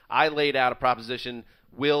propositions, I laid out a proposition,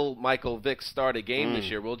 will Michael Vick start a game this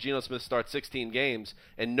year? Will Geno Smith start 16 games?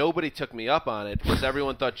 And nobody took me up on it because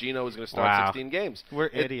everyone thought Geno was going to start 16 games. We're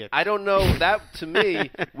idiots. I don't know. That, to me,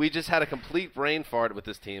 we just had a complete brain fart with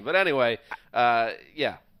this team. But anyway,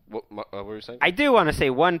 yeah. What were you saying? I do want to say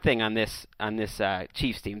one thing on this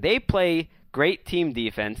Chiefs team. They play great team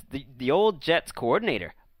defense. The old Jets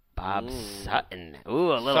coordinator, Bob Sutton.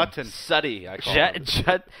 Ooh, a little Sutty, I call him.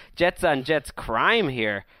 Jets on Jets crime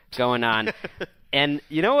here going on. And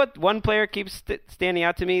you know what? One player keeps standing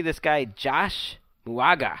out to me. This guy, Josh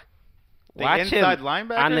Muaga. Watch inside him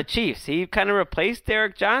linebacker? on the Chiefs. He kind of replaced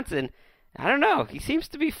Derek Johnson. I don't know. He seems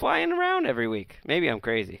to be flying around every week. Maybe I'm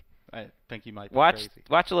crazy. I think you might be watch crazy.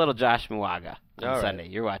 Watch a little Josh Muaga on All Sunday.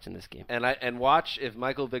 right. You're watching this game. And watch if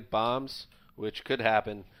Michael Vick bombs, which could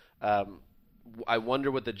happen. I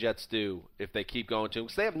wonder what the Jets do if they keep going to him,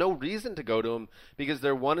 because they have no reason to go to him because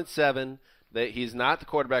they're 1-7. He's not the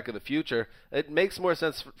quarterback of the future. It makes more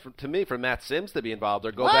sense to me for Matt Sims to be involved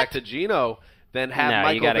or go back to Geno than have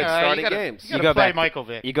Michael Vick starting games. You go back Michael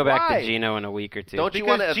Vick. You go back to Geno in a week or two. Don't you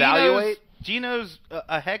want to evaluate? Geno's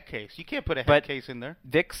a head case. You can't put a head case in there.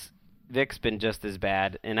 Vic's been just as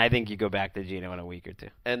bad, and I think you go back to Geno in a week or two.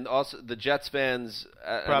 And also the Jets fans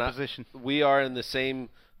proposition. We are in the same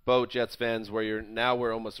boat, Jets fans, where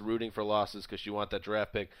we're almost rooting for losses because you want that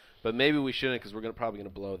draft pick. But maybe we shouldn't because we're probably going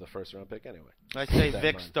to blow the first round pick anyway. I say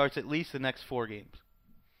Vic starts at least the next 4 games.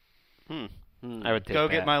 I would take Go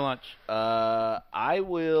that. get my lunch. I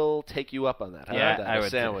will take you up on that. How about that? I would a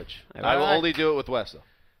sandwich. too. I will only do it with Wes, though.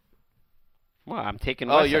 Well, I'm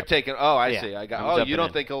taking. Oh, Wes you're up. taking. Oh, I see. I'm You jumping don't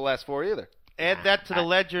in. think he'll last 4 either? Add that to the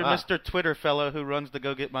ledger, Mr. Twitter fellow who runs the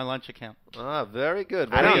Go Get My Lunch account. Very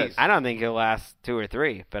good. I don't think he'll last 2 or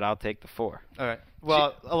 3, but I'll take the 4. All right.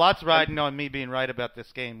 Well, a lot's riding on me being right about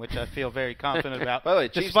this game, which I feel very confident about. By the way,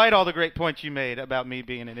 despite all the great points you made about me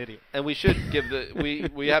being an idiot. And we should give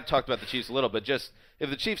we have talked about the Chiefs a little, but just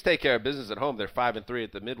if the Chiefs take care of business at home, they're 5-3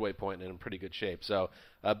 at the midway point and in pretty good shape. So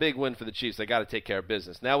a big win for the Chiefs. They got to take care of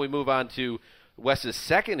business. Now we move on to Wes's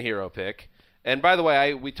second hero pick. And by the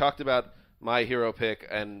way, we talked about my hero pick,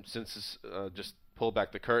 and since this, just pull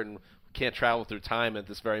back the curtain, we can't travel through time at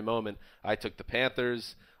this very moment. I took the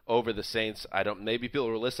Panthers over the Saints. Maybe people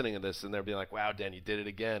were listening to this and they're being like, "Wow, Dan, you did it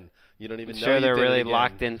again. You don't even know." Sure, you they're did really it again."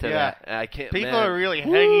 locked into that. I can't. People man. are really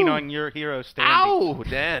hanging on your hero standing. Ow,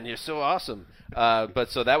 Dan, you're so awesome. But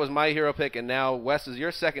so that was my hero pick, and now Wes is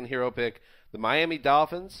your second hero pick, the Miami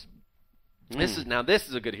Dolphins. This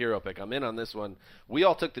is a good hero pick. I'm in on this one. We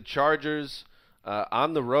all took the Chargers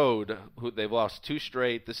on the road. They've lost 2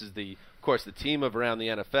 straight. This is of course, the team of around the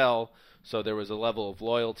NFL. So there was a level of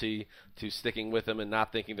loyalty to sticking with them and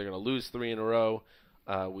not thinking they're going to lose 3 in a row.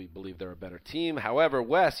 We believe they're a better team. However,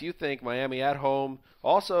 Wes, you think Miami at home,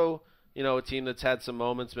 also, a team that's had some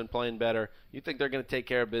moments, been playing better. You think they're going to take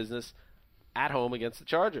care of business at home against the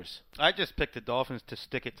Chargers? I just picked the Dolphins to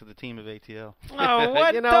stick it to the team of ATL. Oh,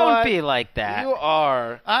 what? You know Don't what? be like that. You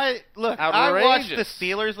are. I outrageous. watched the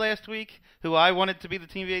Steelers last week, who I wanted to be the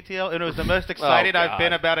team of ATL, and it was the most excited I've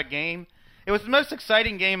been about a game. It was the most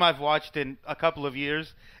exciting game I've watched in a couple of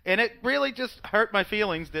years, and it really just hurt my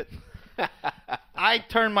feelings that I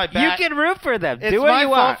turned my back. You can root for them. It's Do what my you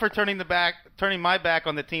fault want. for turning my back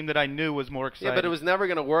on the team that I knew was more exciting. Yeah, but it was never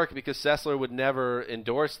going to work because Sessler would never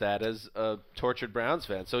endorse that as a tortured Browns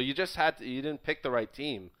fan. So you just you didn't pick the right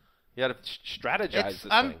team. You had to strategize this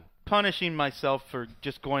I'm thing. punishing myself for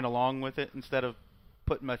just going along with it instead of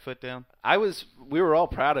putting my foot down. We were all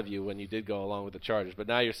proud of you when you did go along with the Chargers, but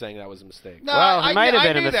now you're saying that was a mistake. No, Well, it might have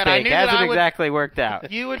been a knew that. I mistake. knew that Hasn't I would- exactly worked out.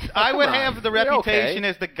 I would have the You're reputation okay.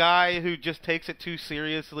 as the guy who just takes it too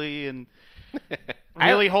seriously, and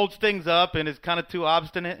really holds things up and is kind of too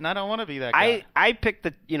obstinate, and I don't want to be that guy. I picked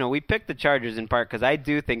we picked the Chargers in part because I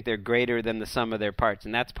do think they're greater than the sum of their parts,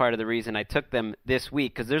 and that's part of the reason I took them this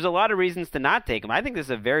week, because there's a lot of reasons to not take them. I think this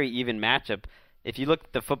is a very even matchup. If you look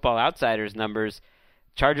at the Football Outsiders numbers,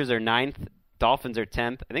 Chargers are 9th, Dolphins are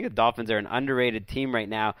 10th. I think the Dolphins are an underrated team right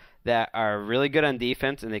now that are really good on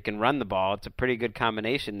defense, and they can run the ball. It's a pretty good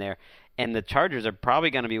combination there. And the Chargers are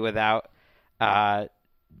probably going to be without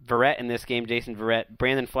Verrett in this game, Jason Verrett.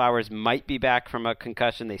 Brandon Flowers might be back from a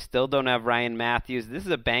concussion. They still don't have Ryan Matthews. This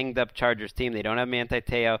is a banged-up Chargers team. They don't have Manti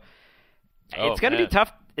Te'o. It's going to be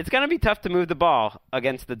tough. It's going to be tough to move the ball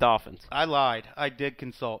against the Dolphins. I lied. I did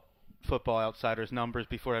consult Football Outsiders numbers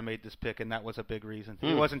before I made this pick, and that was a big reason.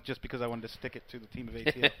 It wasn't just because I wanted to stick it to the team of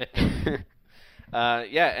ATL.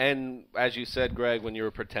 Yeah, and as you said, Greg, when you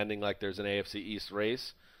were pretending like there's an AFC East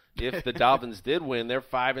race, if the Dolphins did win, they're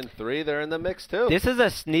 5-3. They're in the mix too. This is a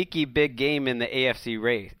sneaky big game in the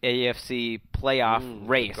AFC playoff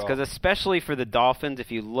race, because especially for the Dolphins,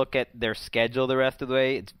 if you look at their schedule the rest of the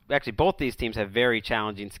way, it's actually both these teams have very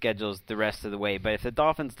challenging schedules the rest of the way. But if the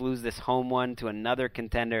Dolphins lose this home one to another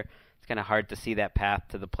contender, it's kind of hard to see that path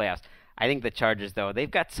to the playoffs. I think the Chargers, though,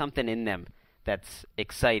 they've got something in them that's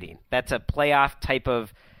exciting. That's a playoff type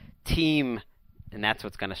of team. And that's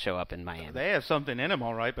what's going to show up in Miami. They have something in them,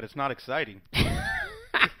 all right, but it's not exciting.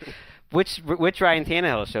 Which Ryan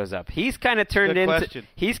Tannehill shows up? He's kind of turned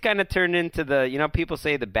into the, people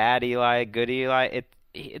say the bad Eli, good Eli.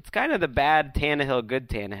 It's kind of the bad Tannehill, good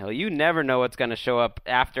Tannehill. You never know what's going to show up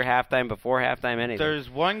after halftime, before halftime, anything. There's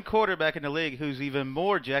one quarterback in the league who's even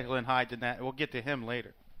more Jekyll and Hyde than that. We'll get to him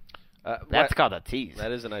later. That's called a tease.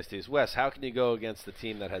 That is a nice tease. Wes, how can you go against the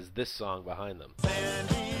team that has this song behind them?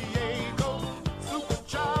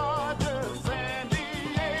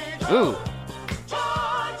 Ooh.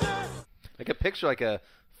 I could picture like a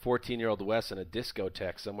 14-year-old Wes in a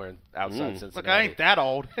discotheque somewhere outside Cincinnati. Look, I ain't that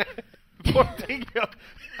old. 14-year-old.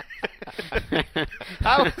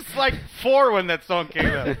 I was like 4 when that song came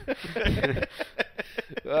out.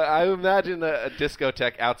 I imagine a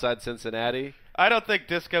discotheque outside Cincinnati. I don't think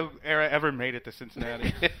disco era ever made it to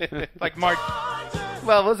Cincinnati. Like Mark.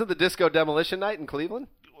 Well, wasn't the disco demolition night in Cleveland?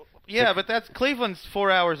 Yeah, but Cleveland's 4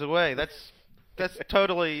 hours away. That's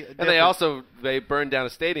totally different. And they burned down a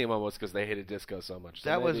stadium almost because they hated disco so much. So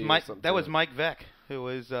that was Mike Veeck, who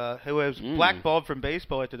was blackballed from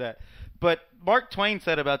baseball after that. But Mark Twain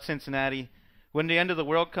said about Cincinnati, when the end of the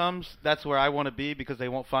world comes, that's where I want to be because they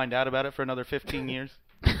won't find out about it for another 15 years.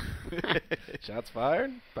 Shots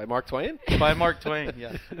fired by Mark Twain? By Mark Twain,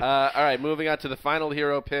 yes. All right, moving on to the final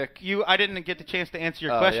hero pick. I didn't get the chance to answer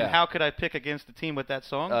your question. Yeah. How could I pick against a team with that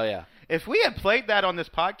song? Oh, yeah. If we had played that on this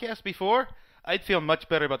podcast before, I'd feel much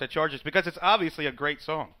better about the Chargers because it's obviously a great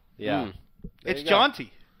song. Yeah. It's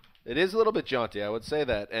jaunty. It is a little bit jaunty, I would say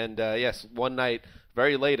that. And, yes, one night,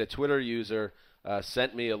 very late, a Twitter user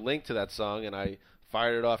sent me a link to that song, and I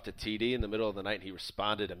fired it off to TD in the middle of the night, and he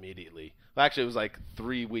responded immediately. Well, actually, it was like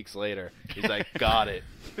 3 weeks later. He's like, got it.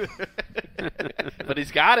 But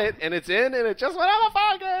he's got it, and it's in, and it just went on the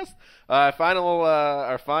podcast.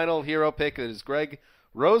 Our final hero pick is Greg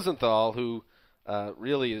Rosenthal, who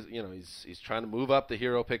really is, he's trying to move up the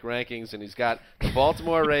hero pick rankings, and he's got the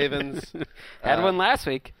Baltimore Ravens. Had one last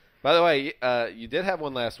week. By the way, you did have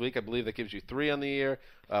one last week. I believe that gives you 3 on the year.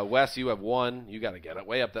 Wes, you have 1. You got to get it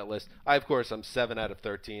way up that list. Of course, I'm 7 out of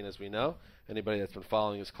 13, as we know. Anybody that's been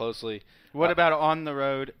following us closely. What about on the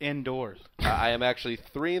road indoors? I am actually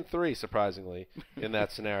 3-3, surprisingly, in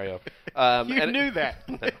that scenario. You knew that.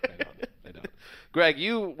 No, I don't. Greg,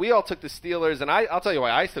 we all took the Steelers, and I'll tell you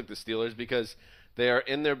why I took the Steelers, because they are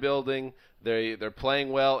in their building. They're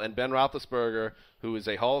playing well, and Ben Roethlisberger, who is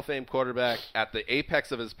a Hall of Fame quarterback at the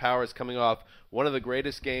apex of his powers, coming off one of the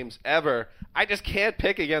greatest games ever. I just can't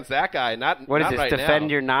pick against that guy. What is this, right defend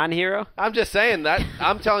now. Your non-hero? I'm just saying that.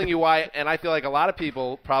 I'm telling you why, and I feel like a lot of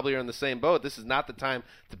people probably are in the same boat. This is not the time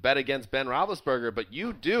to bet against Ben Roethlisberger, but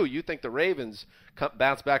you do. You think the Ravens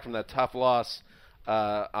bounce back from that tough loss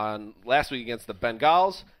on last week against the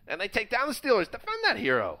Bengals, and they take down the Steelers. Defend that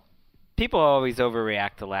hero. People always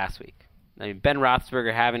overreact to last week. I mean, Ben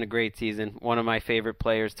Roethlisberger having a great season, one of my favorite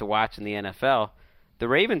players to watch in the NFL. The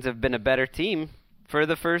Ravens have been a better team for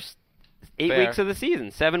the first 8 weeks of the season,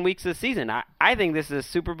 7 weeks of the season. I think this is a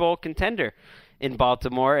Super Bowl contender in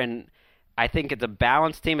Baltimore, and I think it's a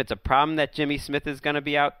balanced team. It's a problem that Jimmy Smith is going to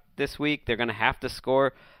be out this week. They're going to have to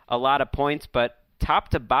score a lot of points, but top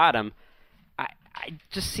to bottom, I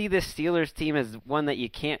just see this Steelers team as one that you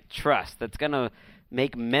can't trust, that's going to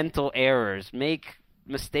make mental errors, make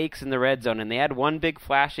mistakes in the red zone, and they had one big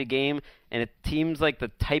flashy game, and it seems like the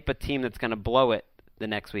type of team that's going to blow it the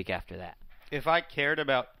next week after that. if I cared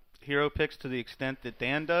about hero picks to the extent that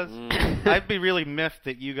Dan does, I'd be really miffed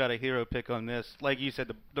that you got a hero pick on this. Like you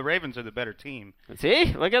said, the Ravens are the better team. See?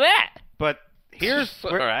 Look at that. But here's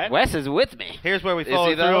where, right. Wes is with me. Here's where we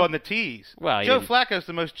follow through on the T's. Well, Joe Flacco's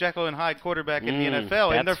the most Jekyll and Hyde quarterback in the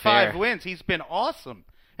NFL. In their 5 wins, he's been awesome.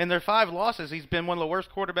 In their 5 losses, he's been one of the worst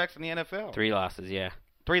quarterbacks in the NFL. 3 losses, yeah.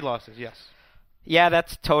 3 losses, yes. Yeah,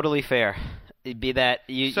 that's totally fair. It'd be that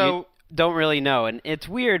you don't really know. And it's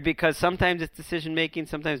weird because sometimes it's decision-making,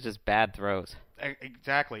 sometimes just bad throws.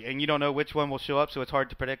 Exactly. And you don't know which one will show up, so it's hard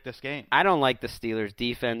to predict this game. I don't like the Steelers'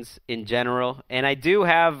 defense in general. And I do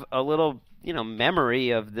have a little, memory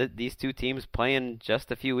of these two teams playing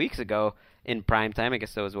just a few weeks ago in primetime. I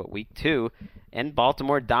guess that was, week 2. And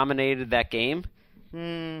Baltimore dominated that game.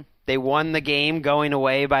 They won the game going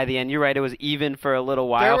away by the end. You're right, it was even for a little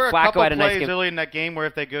while. There were a Flacco couple had a nice plays game. early in that game where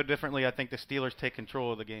if they go differently, I think the Steelers take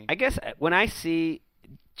control of the game. I guess when I see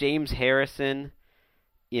James Harrison,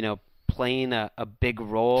 playing a big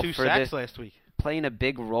role 2 for sacks this last week. Playing a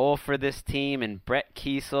big role for this team, and Brett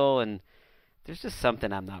Kiesel, and there's just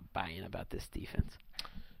something I'm not buying about this defense.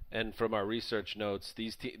 And from our research notes,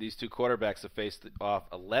 these two quarterbacks have faced off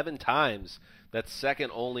 11 times. That's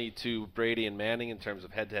second only to Brady and Manning in terms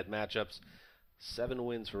of head-to-head matchups. 7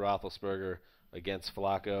 wins for Roethlisberger against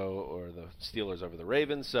Flacco or the Steelers over the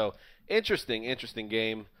Ravens. So interesting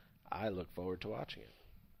game. I look forward to watching it.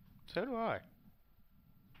 So do I.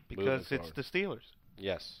 Because it's the Steelers.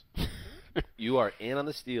 Yes. You are in on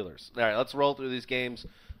the Steelers. All right, let's roll through these games.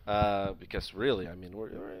 Because really,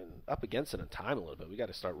 we're up against it in time a little bit. We got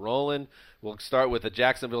to start rolling. We'll start with the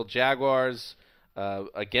Jacksonville Jaguars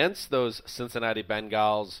against those Cincinnati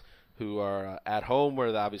Bengals, who are at home,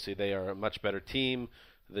 where obviously they are a much better team.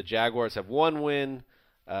 The Jaguars have 1 win.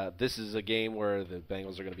 This is a game where the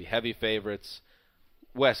Bengals are going to be heavy favorites.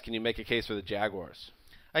 Wes, can you make a case for the Jaguars?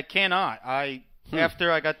 I cannot.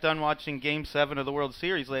 After I got done watching Game 7 of the World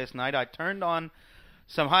Series last night, I turned on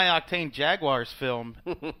some high-octane Jaguars film,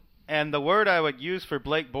 and the word I would use for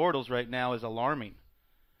Blake Bortles right now is alarming.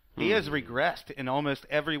 He has regressed in almost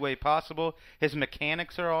every way possible. His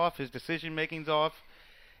mechanics are off. His decision-making's off.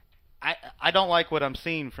 I don't like what I'm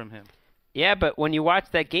seeing from him. Yeah, but when you watch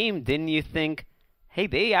that game, didn't you think, hey,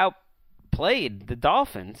 they outplayed the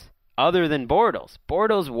Dolphins other than Bortles?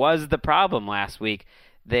 Bortles was the problem last week.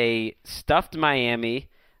 They stuffed Miami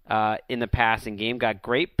in the passing game, got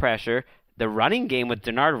great pressure. The running game with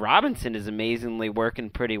Denard Robinson is amazingly working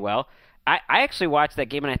pretty well. I actually watched that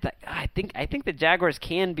game and I thought, I think the Jaguars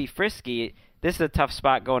can be frisky. This is a tough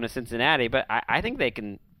spot going to Cincinnati, but I think they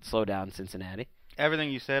can slow down Cincinnati. Everything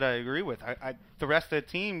you said, I agree with. The rest of the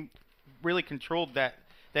team really controlled that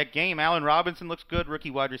game. Allen Robinson looks good,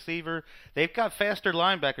 rookie wide receiver. They've got faster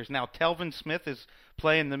linebackers now. Telvin Smith is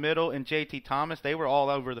playing the middle, and J.T. Thomas. They were all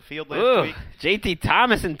over the field last week. J.T.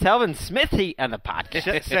 Thomas and Telvin Smith on the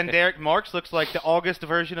podcast. Senderick Marks looks like the August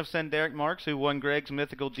version of Senderick Marks, who won Greg's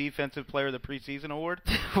mythical Defensive Player of the Preseason Award.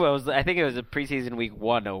 Well, I think it was a preseason Week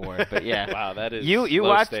 1 award, but yeah. Wow, that is you low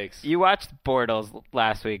watched, stakes. You watched Bortles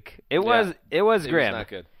last week. It was grim. It was not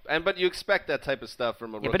good. But you expect that type of stuff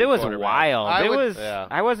from a rookie but it was quarterback. wild.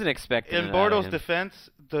 I wasn't expecting in that Bortles' him. defense,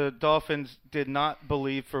 the Dolphins did not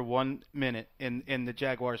believe for 1 minute in the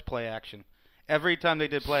Jaguars' play action. Every time they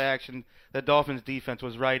did play action, the Dolphins' defense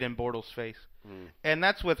was right in Bortles' face. And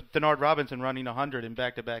that's with Denard Robinson running 100 in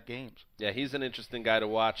back-to-back games. Yeah, he's an interesting guy to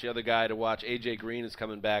watch. The other guy to watch, A.J. Green, is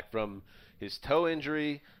coming back from his toe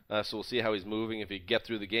injury, so we'll see how he's moving if he can get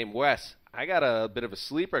through the game. Wes, I got a bit of a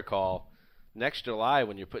sleeper call. Next July,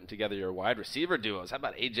 when you're putting together your wide receiver duos, how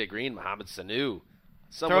about A.J. Green, Mohamed Sanu?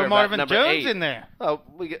 Throw Marvin Jones 8. in there. Oh,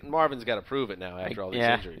 Marvin's got to prove it now after all these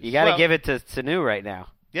injuries. You got to give it to Sanu right now.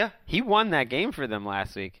 Yeah. He won that game for them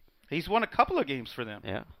last week. He's won a couple of games for them.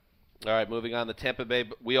 Yeah. All right, moving on. The Tampa Bay,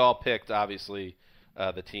 we all picked, obviously,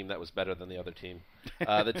 the team that was better than the other team.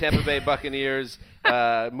 The Tampa Bay Buccaneers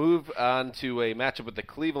move on to a matchup with the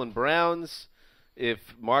Cleveland Browns. If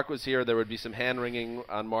Mark was here, there would be some hand-wringing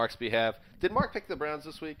on Mark's behalf. Did Mark pick the Browns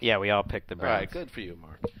this week? Yeah, we all picked the Browns. All right, good for you,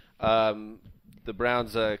 Mark. The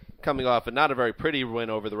Browns coming off not a very pretty win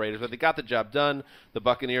over the Raiders, but they got the job done. The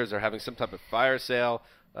Buccaneers are having some type of fire sale.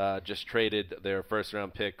 Just traded their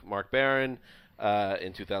first-round pick, Mark Barron,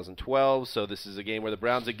 in 2012. So this is a game where the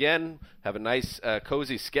Browns, again, have a nice,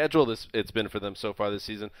 cozy schedule it's been for them so far this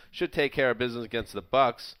season. Should take care of business against the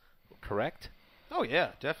Bucs, correct? Oh, yeah,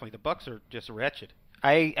 definitely. The Bucs are just wretched.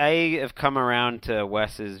 I have come around to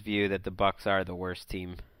Wes's view that the Bucs are the worst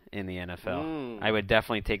team in the NFL. I would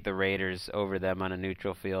definitely take the Raiders over them on a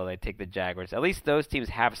neutral field. I'd take the Jaguars. At least those teams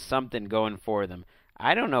have something going for them.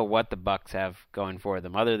 I don't know what the Bucs have going for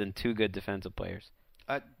them other than 2 good defensive players.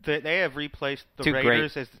 They have replaced the Too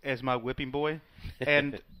Raiders as my whipping boy.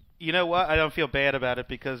 And you know what? I don't feel bad about it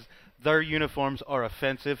because their uniforms are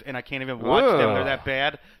offensive, and I can't even watch them. They're that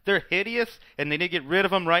bad. They're hideous, and they need to get rid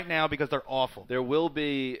of them right now because they're awful. There will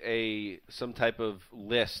be some type of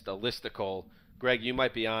list, a listicle. Greg, you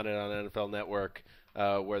might be on it on NFL Network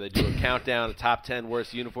where they do a countdown of top 10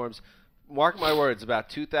 worst uniforms. Mark my words, about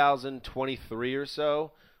 2023 or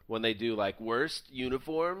so, when they do like worst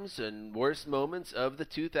uniforms and worst moments of the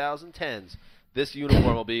 2010s, this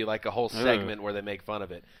uniform will be like a whole segment where they make fun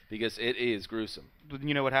of it because it is gruesome.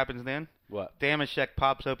 You know what happens then? What? Damashek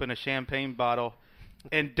pops open a champagne bottle,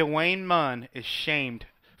 and Dwayne Munn is shamed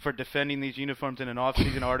for defending these uniforms in an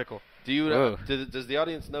off-season article. Do you? Does the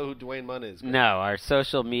audience know who Dwayne Munn is? No, our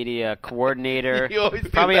social media coordinator. You always do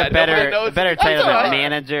probably that. a better title than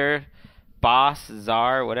manager, boss,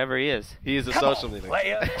 czar, whatever he is. He is a social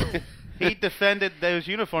media. He defended those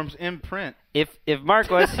uniforms in print. If Mark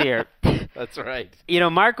was here, that's right. You know,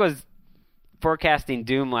 Mark was forecasting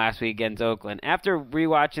doom last week against Oakland. After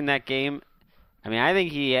rewatching that game, I mean, I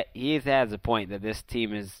think he has a point that this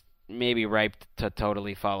team is maybe ripe to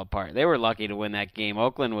totally fall apart. They were lucky to win that game.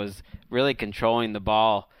 Oakland was really controlling the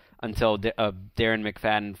ball until Darren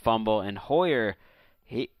McFadden fumble, and Hoyer,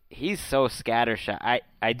 he's so scattershot.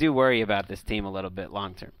 I do worry about this team a little bit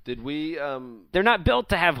long term. Did we? They're not built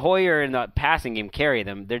to have Hoyer in the passing game carry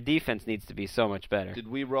them. Their defense needs to be so much better. Did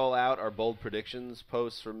we roll out our bold predictions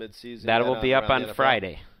posts for midseason? That will be up on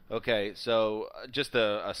Friday. Okay, so just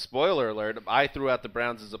a spoiler alert. I threw out the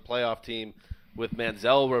Browns as a playoff team with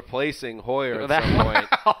Manziel replacing Hoyer at some point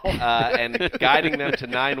and guiding them to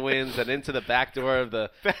 9 wins and into the back door of the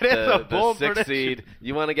 6th seed.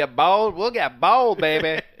 You want to get bold? We'll get bold,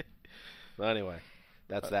 baby. Well, anyway,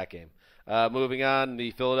 that's that game. Moving on,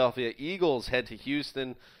 the Philadelphia Eagles head to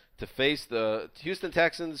Houston to face the Houston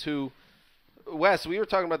Texans, who, Wes, we were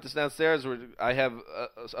talking about this downstairs. I have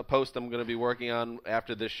a post I'm going to be working on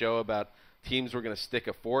after this show about teams we're going to stick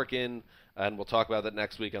a fork in, and we'll talk about that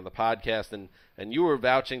next week on the podcast. And you were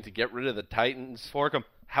vouching to get rid of the Titans. Fork them.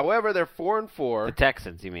 However, they're 4-4. The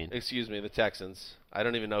Texans, you mean? Excuse me, the Texans. I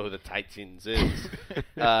don't even know who the Titans is.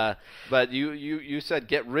 But you said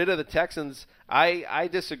get rid of the Texans. I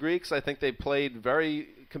disagree because I think they played very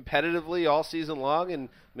competitively all season long, and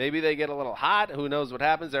maybe they get a little hot. Who knows what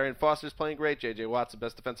happens? Arian Foster's playing great. J.J. Watt's the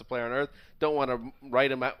best defensive player on earth. Don't want to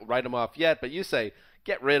write him off yet, but you say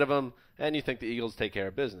get rid of him, and you think the Eagles take care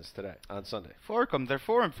of business today on Sunday. Fork them. They're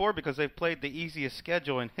 4-4 because they've played the easiest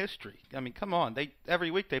schedule in history. I mean, come on. Every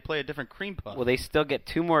week they play a different cream puff. Well, they still get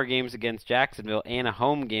 2 more games against Jacksonville and a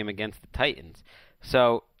home game against the Titans.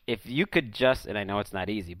 So if you could just, and I know it's not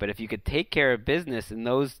easy, but if you could take care of business in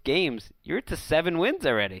those games, you're to 7 wins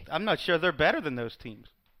already. I'm not sure they're better than those teams.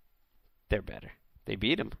 They're better. They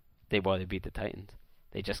beat them. They beat the Titans.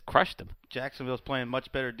 They just crushed them. Jacksonville's playing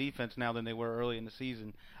much better defense now than they were early in the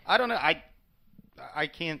season. I don't know. I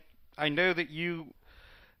can't. I know that you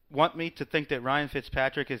want me to think that Ryan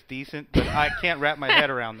Fitzpatrick is decent, but I can't wrap my head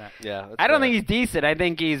around that. Yeah, I don't think he's decent. I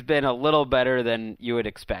think he's been a little better than you would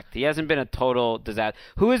expect. He hasn't been a total disaster.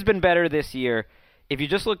 Who has been better this year? If you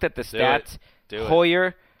just looked at the stats,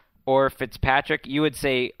 Hoyer or Fitzpatrick, you would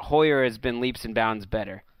say Hoyer has been leaps and bounds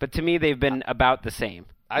better. But to me, they've been about the same.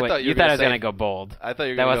 I thought I was going to go bold. I thought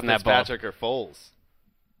you were going to go Fitzpatrick or Foles.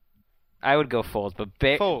 I would go Foles, but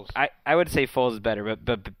Foles. I would say Foles is better,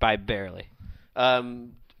 but by barely.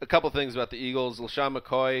 A couple things about the Eagles. LaShawn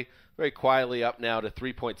McCoy very quietly up now to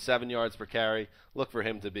 3.7 yards per carry. Look for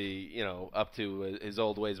him to be, up to his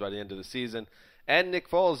old ways by the end of the season. And Nick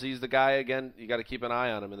Foles, he's the guy, again, you got to keep an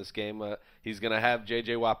eye on him in this game. He's going to have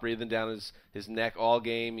J.J. Watt breathing down his neck all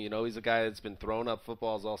game. He's a guy that's been throwing up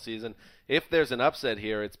footballs all season. If there's an upset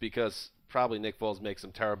here, it's because probably Nick Foles makes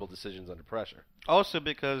some terrible decisions under pressure. Also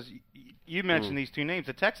because you mentioned these 2 names.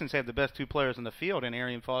 The Texans have the best 2 players in the field in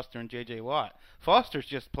Arian Foster and J.J. Watt. Foster's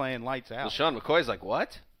just playing lights out. LaShawn McCoy's like,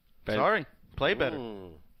 what? Sorry. Play better.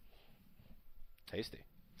 Tasty.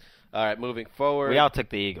 All right, moving forward. We all took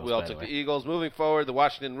the Eagles. The Eagles. Moving forward, the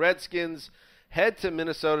Washington Redskins head to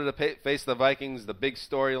Minnesota to face the Vikings. The big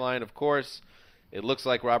storyline, of course. It looks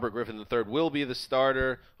like Robert Griffin III will be the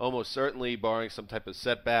starter, almost certainly, barring some type of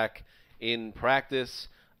setback in practice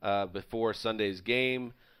before Sunday's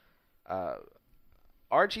game.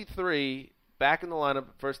 RG3 back in the lineup,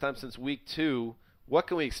 first time since week 2. What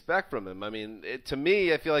can we expect from him? I mean, to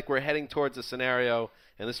me, I feel like we're heading towards a scenario,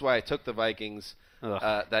 and this is why I took the Vikings,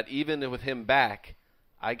 that even with him back,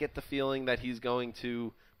 I get the feeling that he's going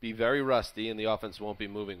to be very rusty and the offense won't be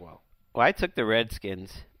moving well. Well, I took the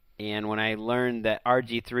Redskins, and when I learned that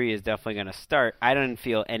RG3 is definitely going to start, I didn't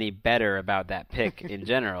feel any better about that pick in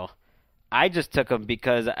general. I just took them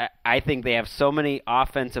because I think they have so many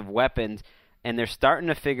offensive weapons, and they're starting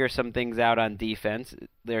to figure some things out on defense.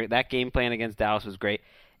 That game plan against Dallas was great,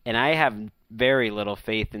 and I have very little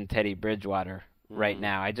faith in Teddy Bridgewater right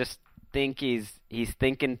now. I just think he's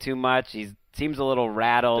thinking too much. He seems a little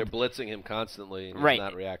rattled. They're blitzing him constantly, and right. He's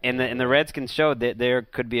not reacting. And the Redskins showed that there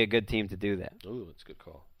could be a good team to do that. Ooh, that's a good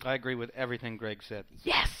call. I agree with everything Greg said.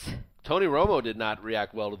 Yes. Tony Romo did not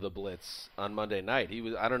react well to the blitz on Monday night.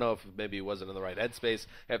 I don't know if maybe he wasn't in the right headspace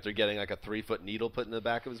after getting like a 3-foot needle put in the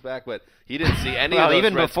back of his back, but he didn't see any of those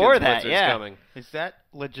even Redskins before that, blitzers coming. Is that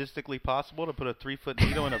logistically possible to put a 3-foot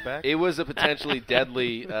needle in a back? It was a potentially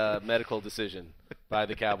deadly medical decision by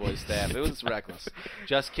the Cowboys staff. It was reckless.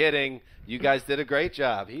 Just kidding. You guys did a great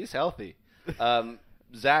job. He's healthy.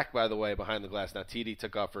 Zach, by the way, behind the glass. Now, TD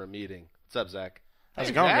took off for a meeting. What's up, Zach? How's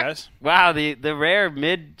it going, guys? Wow, the rare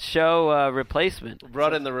mid-show replacement.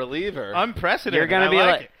 Brought in the reliever. Unprecedented. You're going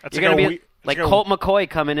to be like go Colt McCoy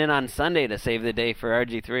coming in on Sunday to save the day for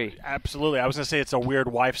RG3. Absolutely. I was going to say it's a weird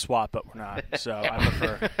wife swap, but we're not, so I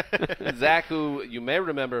prefer. Zach, who you may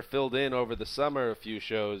remember filled in over the summer a few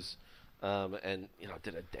shows and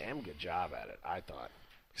did a damn good job at it, I thought.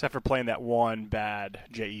 Except for playing that one bad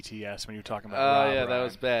JETS when you were talking about Rob yeah, Ryan. that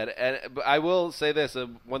was bad. But I will say this,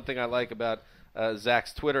 one thing I like about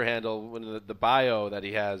Zach's Twitter handle, when the bio that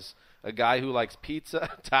he has, a guy who likes pizza,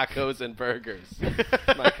 tacos, and burgers.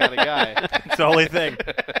 My kind of guy. It's the only thing.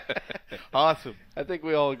 Awesome. I think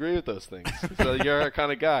we all agree with those things. So you're a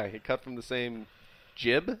kind of guy. You cut from the same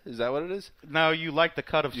jib? Is that what it is? No, you like the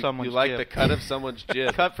cut of someone's jib. You like the cut of someone's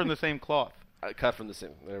jib. Cut from the same cloth. Cut from the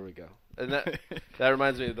same. There we go. And that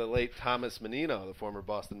reminds me of the late Thomas Menino, the former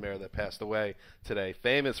Boston mayor that passed away today,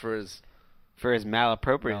 famous for his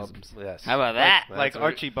malapropisms. Yes. How about that? Like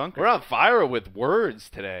Archie Bunker. We're on fire with words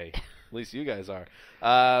today. At least you guys are.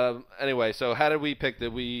 Anyway, so how did we pick?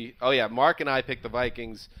 Mark and I picked the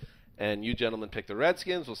Vikings, and you gentlemen picked the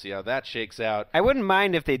Redskins. We'll see how that shakes out. I wouldn't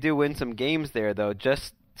mind if they do win some games there, though,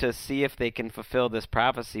 just to see if they can fulfill this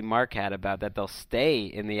prophecy Mark had about that they'll stay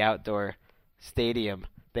in the outdoor stadium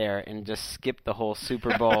there and just skip the whole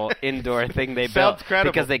Super Bowl indoor thing they built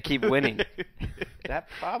because they keep winning. That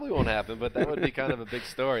probably won't happen, but that would be kind of a big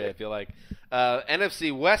story, I feel like.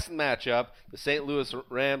 NFC West matchup, the St. Louis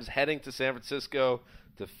Rams heading to San Francisco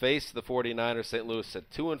to face the 49ers. St. Louis at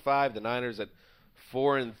 2-5, the Niners at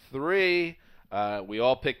 4-3. We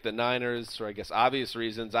all picked the Niners for, I guess, obvious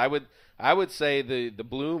reasons. I would say the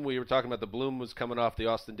bloom, we were talking about the bloom was coming off the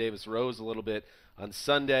Austin Davis Rose a little bit on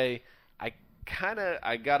Sunday.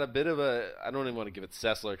 I got a bit of I don't even want to give it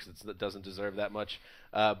Sessler because it doesn't deserve that much,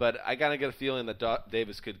 but I kind of get a feeling that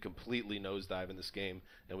Davis could completely nosedive in this game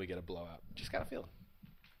and we get a blowout. Just got a feeling.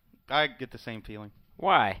 I get the same feeling.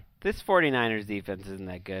 Why? This 49ers defense isn't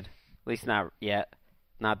that good. At least not yet.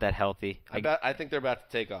 Not that healthy. I think they're about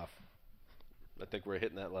to take off. I think we're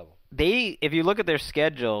hitting that level. If you look at their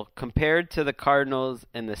schedule, compared to the Cardinals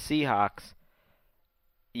and the Seahawks,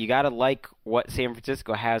 you got to like what San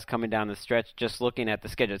Francisco has coming down the stretch just looking at the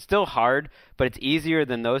schedule. It's still hard, but it's easier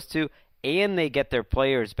than those two, and they get their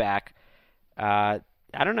players back. I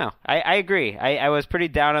don't know. I agree. I was pretty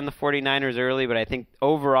down on the 49ers early, but I think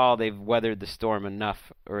overall they've weathered the storm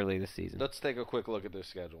enough early this season. Let's take a quick look at their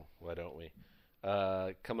schedule. Why don't we?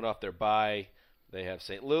 Coming off their bye, they have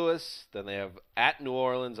St. Louis. Then they have at New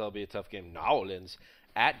Orleans. That'll be a tough game. New Orleans.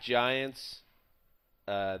 At Giants.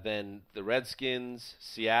 Then the Redskins,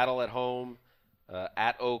 Seattle at home,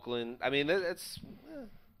 at Oakland. I mean,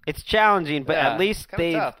 it's challenging, but at least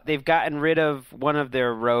tough. they've gotten rid of one of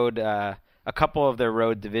their road, a couple of their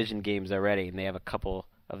road division games already, and they have a couple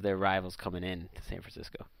of their rivals coming in to San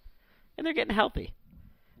Francisco, and they're getting healthy.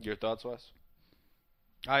 Your thoughts, Wes?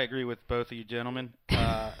 I agree with both of you gentlemen.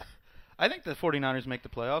 I think the 49ers make the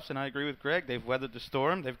playoffs, and I agree with Greg. They've weathered the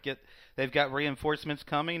storm. They've got reinforcements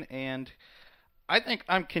coming, and I think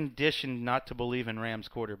I'm conditioned not to believe in Rams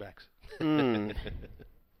quarterbacks.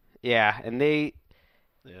 Yeah, and they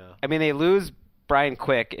lose Brian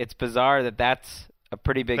Quick. It's bizarre that's a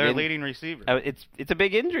pretty big. Their leading receiver. It's a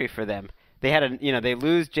big injury for them. They had they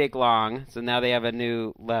lose Jake Long, so now they have a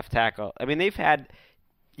new left tackle. I mean, they've had.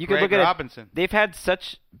 You could look at Robinson. They've had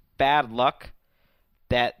such bad luck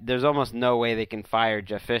that there's almost no way they can fire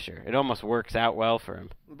Jeff Fisher. It almost works out well for him.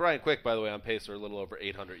 Brian Quick, by the way, on pace for a little over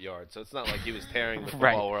 800 yards, so it's not like he was tearing the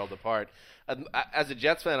football world apart. As a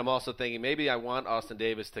Jets fan, I'm also thinking maybe I want Austin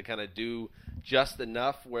Davis to kind of do just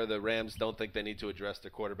enough where the Rams don't think they need to address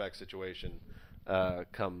their quarterback situation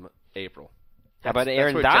come April. How about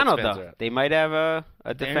Aaron Donald, though? They might have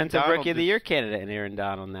a defensive rookie of the year candidate in Aaron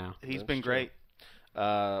Donald now. He's been great.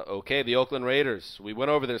 Okay, the Oakland Raiders. We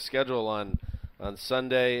went over their schedule on on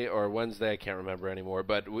Sunday or Wednesday. I can't remember anymore.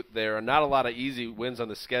 But there are not a lot of easy wins on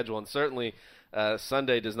the schedule, and certainly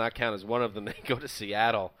Sunday does not count as one of them. They go to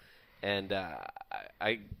Seattle. And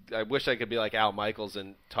I wish I could be like Al Michaels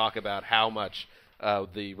and talk about how much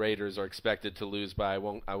the Raiders are expected to lose by.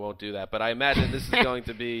 I won't do that. But I imagine this is going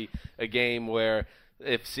to be a game where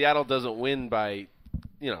if Seattle doesn't win by,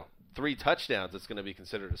 3 touchdowns, it's going to be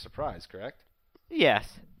considered a surprise, correct?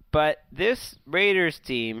 Yes, but this Raiders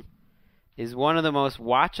team is one of the most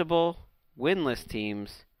watchable, winless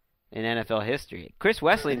teams in NFL history. Chris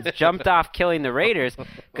Wesseling jumped off killing the Raiders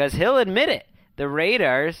because he'll admit it. The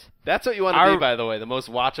Raiders. That's what you want to be, by the way, the most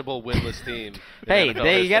watchable, winless team. Hey,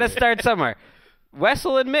 you got to start somewhere. Wes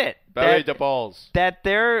will admit that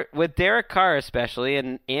they're with Derek Carr especially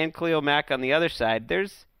and Khalil Mack on the other side.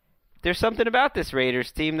 There's something about this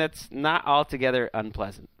Raiders team that's not altogether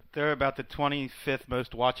unpleasant. They're about the 25th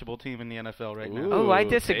most watchable team in the NFL right now. Oh, I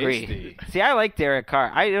disagree. Tasty. See, I like Derek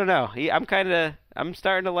Carr. I don't know. I'm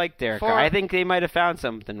starting to like Derek Carr. I think they might have found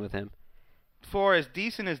something with him. For as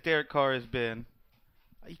decent as Derek Carr has been,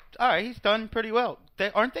 all right, he's done pretty well.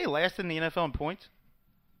 Aren't they last in the NFL in points?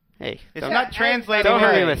 Hey, it's not translating. Don't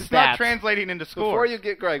hurry with It's stats. not translating into scores.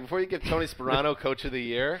 Before you give Tony Sperano Coach of the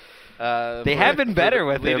Year, they have been better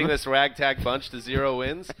with leading him. this ragtag bunch to 0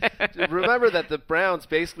 wins. Remember that the Browns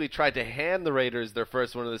basically tried to hand the Raiders their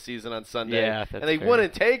first win of the season on Sunday, and they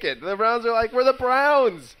wouldn't take it. The Browns are like, "We're the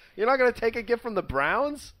Browns. You're not going to take a gift from the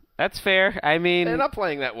Browns." That's fair. I mean, they're not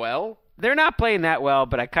playing that well. They're not playing that well,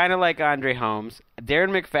 but I kind of like Andre Holmes.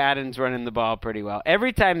 Darren McFadden's running the ball pretty well.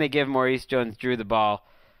 Every time they give Maurice Jones-Drew the ball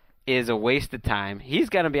is a waste of time. He's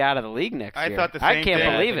going to be out of the league next year. I thought the same I can't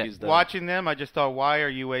thing. believe it. Watching them, I just thought, why are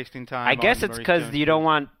you wasting time? I guess it's because you don't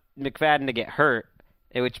want McFadden to get hurt,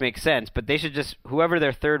 which makes sense. But they should just, whoever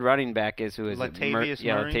their third running back is,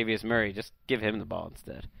 Latavius Murray, just give him the ball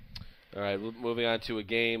instead. All right, moving on to a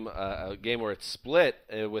game where it's split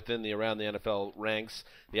within around the NFL ranks.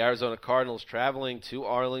 The Arizona Cardinals traveling to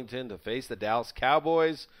Arlington to face the Dallas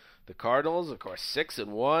Cowboys. The Cardinals, of course,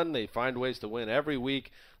 6-1. They find ways to win every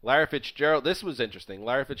week. Larry Fitzgerald. This was interesting.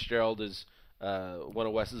 Larry Fitzgerald is one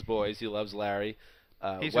of Wes's boys. He loves Larry.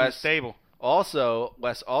 He's in the stable.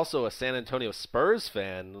 Wes also a San Antonio Spurs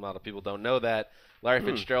fan. A lot of people don't know that. Larry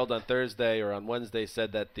Fitzgerald on Thursday or on Wednesday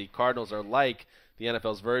said that the Cardinals are like the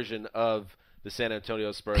NFL's version of the San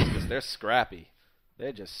Antonio Spurs because they're scrappy.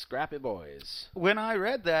 They're just scrappy boys. When I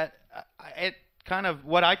read that,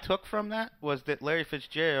 what I took from that was that Larry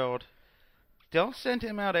Fitzgerald, don't send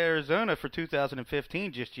him out of Arizona for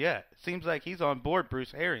 2015 just yet. It seems like he's on board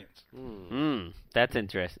Bruce Arians. That's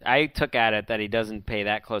interesting. I took at it that he doesn't pay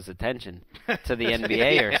that close attention to the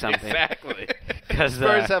NBA or something. Exactly. Because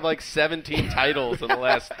Spurs have like 17 titles in the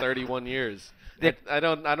last 31 years. I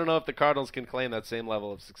don't know if the Cardinals can claim that same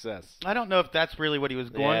level of success. I don't know if that's really what he was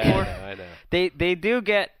going for. I know. They do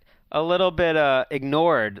get a little bit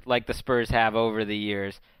ignored like the Spurs have over the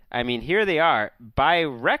years. I mean, here they are. By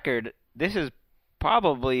record, this is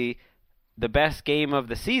probably the best game of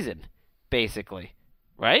the season, basically.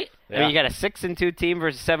 Right? Yeah. I mean, you got a 6-2 team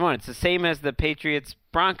versus 7-1. It's the same as the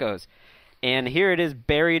Patriots-Broncos. And here it is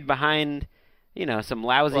buried behind, some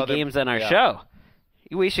lousy games on our show.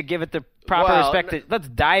 We should give it the proper respect. Let's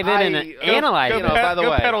dive in and analyze it. By the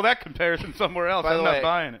way, pedal that comparison somewhere else. I'm not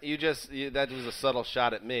buying it. That was a subtle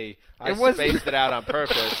shot at me. I spaced it out on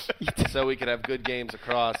purpose so we could have good games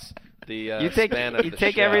across the span of the show. You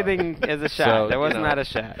take everything as a shot. So, that was not a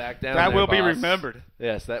shot. That will be remembered.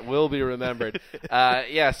 Yes, that will be remembered.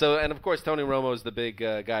 And of course, Tony Romo is the big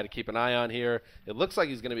guy to keep an eye on here. It looks like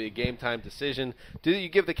he's going to be a game-time decision. Do you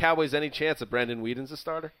give the Cowboys any chance that Brandon Whedon's a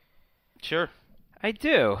starter? Sure. I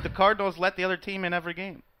do. The Cardinals let the other team in every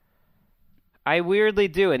game. I weirdly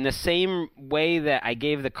do. In the same way that I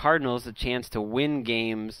gave the Cardinals a chance to win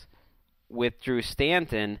games with Drew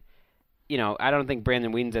Stanton, I don't think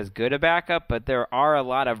Brandon Whedon's as good a backup, but there are a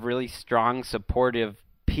lot of really strong supportive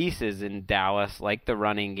pieces in Dallas, like the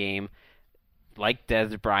running game, like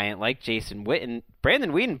Dez Bryant, like Jason Witten.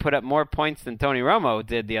 Brandon Whedon put up more points than Tony Romo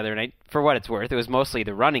did the other night. For what it's worth, it was mostly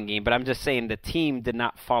the running game, but I'm just saying the team did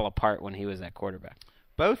not fall apart when he was at quarterback.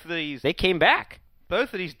 They came back.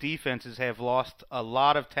 Both of these defenses have lost a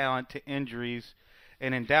lot of talent to injuries,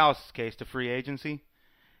 and in Dallas' case, to free agency.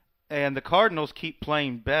 And the Cardinals keep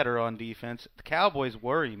playing better on defense. The Cowboys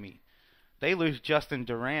worry me. They lose Justin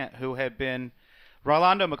Durant, who had been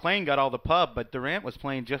Rolando McClain got all the pub, but Durant was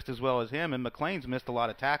playing just as well as him, and McClain's missed a lot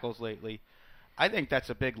of tackles lately. I think that's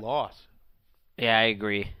a big loss. Yeah, I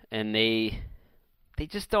agree. And they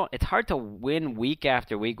just don't – it's hard to win week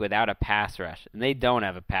after week without a pass rush, and they don't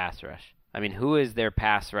have a pass rush. I mean, who is their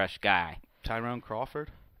pass rush guy? Tyrone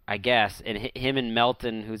Crawford? I guess, and him and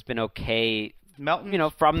Melton, who's been okay. Melton,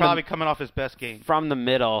 from probably coming off his best game from the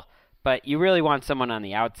middle. But you really want someone on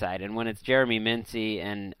the outside, and when it's Jeremy Mincy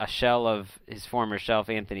and a shell of his former shelf,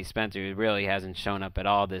 Anthony Spencer, who really hasn't shown up at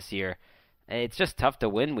all this year, it's just tough to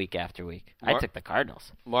win week after week. I took the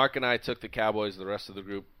Cardinals. Mark and I took the Cowboys. The rest of the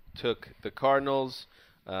group took the Cardinals.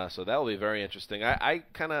 So that will be very interesting. I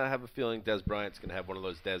kind of have a feeling Dez Bryant's going to have one of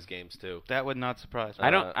those Dez games too. That would not surprise me.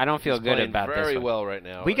 I don't feel good about this. Very well right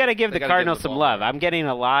now. We got to give the Cardinals some love. I'm getting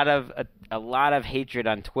a lot of hatred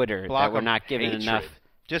on Twitter that we're not giving enough.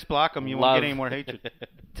 Just block them. You won't get any more hatred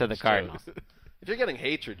to the Cardinals. If you're getting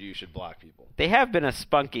hatred, you should block people. They have been a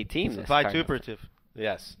spunky team. This vituperative.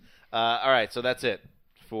 Yes. All right. So that's it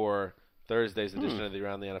for Thursday's edition of the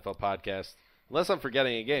Around the NFL podcast. Unless I'm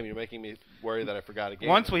forgetting a game, you're making me worry that I forgot a game.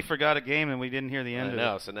 Once we forgot a game and we didn't hear the end of it. I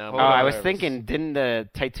know, so now... I was thinking, didn't the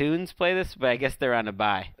Titans play this? But I guess they're on a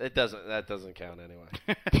bye. That doesn't count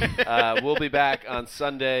anyway. We'll be back on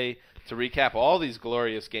Sunday to recap all these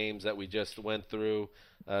glorious games that we just went through.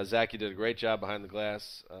 Zach, you did a great job behind the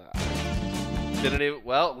glass. A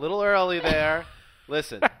little early there.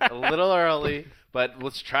 Listen, a little early, but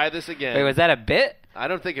let's try this again. Wait, was that a bit? I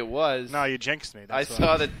don't think it was. No, you jinxed me. I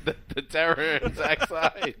saw the terror in Zach's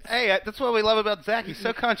eyes. Hey, that's what we love about Zach. He's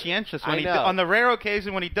so conscientious. On the rare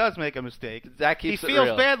occasion when he does make a mistake, Zach keeps he feels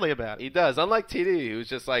real. badly about it. He does. Unlike TD, who's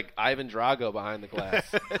just like Ivan Drago behind the glass.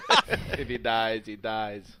 If he dies, he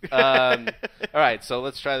dies. All right, so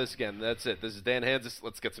let's try this again. That's it. This is Dan Hanzus.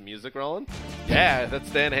 Let's get some music rolling. Yeah, that's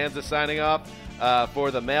Dan Hanzus signing off for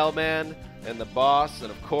the mailman and the boss, and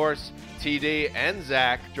of course, TD and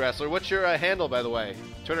Zach Dressler. What's your handle, by the way?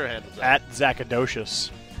 Twitter handle, Zach. @Zacadocious.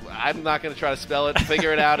 I'm not going to try to spell it.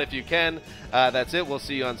 Figure it out if you can. That's it. We'll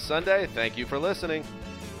see you on Sunday. Thank you for listening.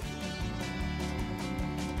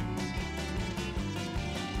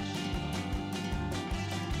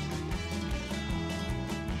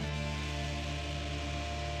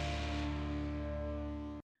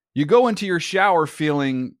 You go into your shower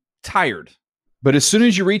feeling tired, but as soon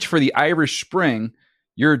as you reach for the Irish Spring,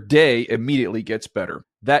 your day immediately gets better.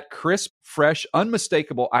 That crisp, fresh,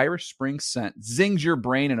 unmistakable Irish Spring scent zings your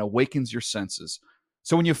brain and awakens your senses.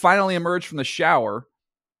 So when you finally emerge from the shower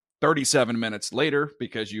 37 minutes later,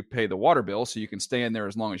 because you pay the water bill so you can stay in there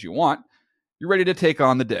as long as you want, you're ready to take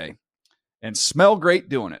on the day and smell great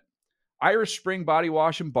doing it. Irish Spring Body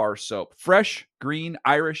Wash and Bar Soap. Fresh, green,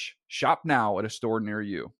 Irish. Shop now at a store near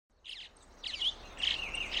you.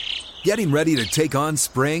 Getting ready to take on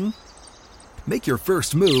spring? Make your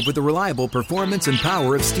first move with the reliable performance and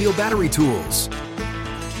power of Steel battery tools.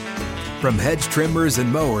 From hedge trimmers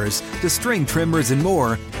and mowers to string trimmers and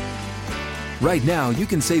more, right now you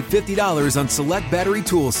can save $50 on select battery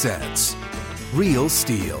tool sets. Real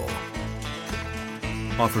Steel.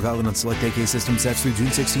 Offer valid on select AK system sets through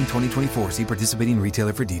June 16, 2024. See participating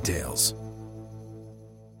retailer for details.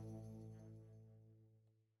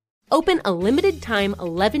 Open a limited-time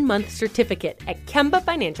 11-month certificate at Kemba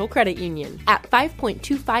Financial Credit Union. At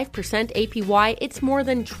 5.25% APY, it's more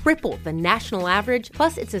than triple the national average,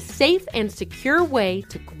 plus it's a safe and secure way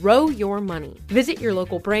to grow your money. Visit your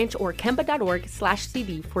local branch or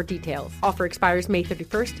kemba.org/CD for details. Offer expires May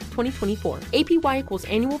 31st, 2024. APY equals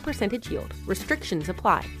annual percentage yield. Restrictions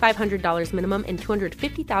apply. $500 minimum and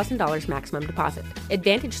 $250,000 maximum deposit.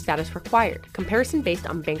 Advantage status required. Comparison based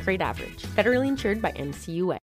on bank rate average. Federally insured by NCUA.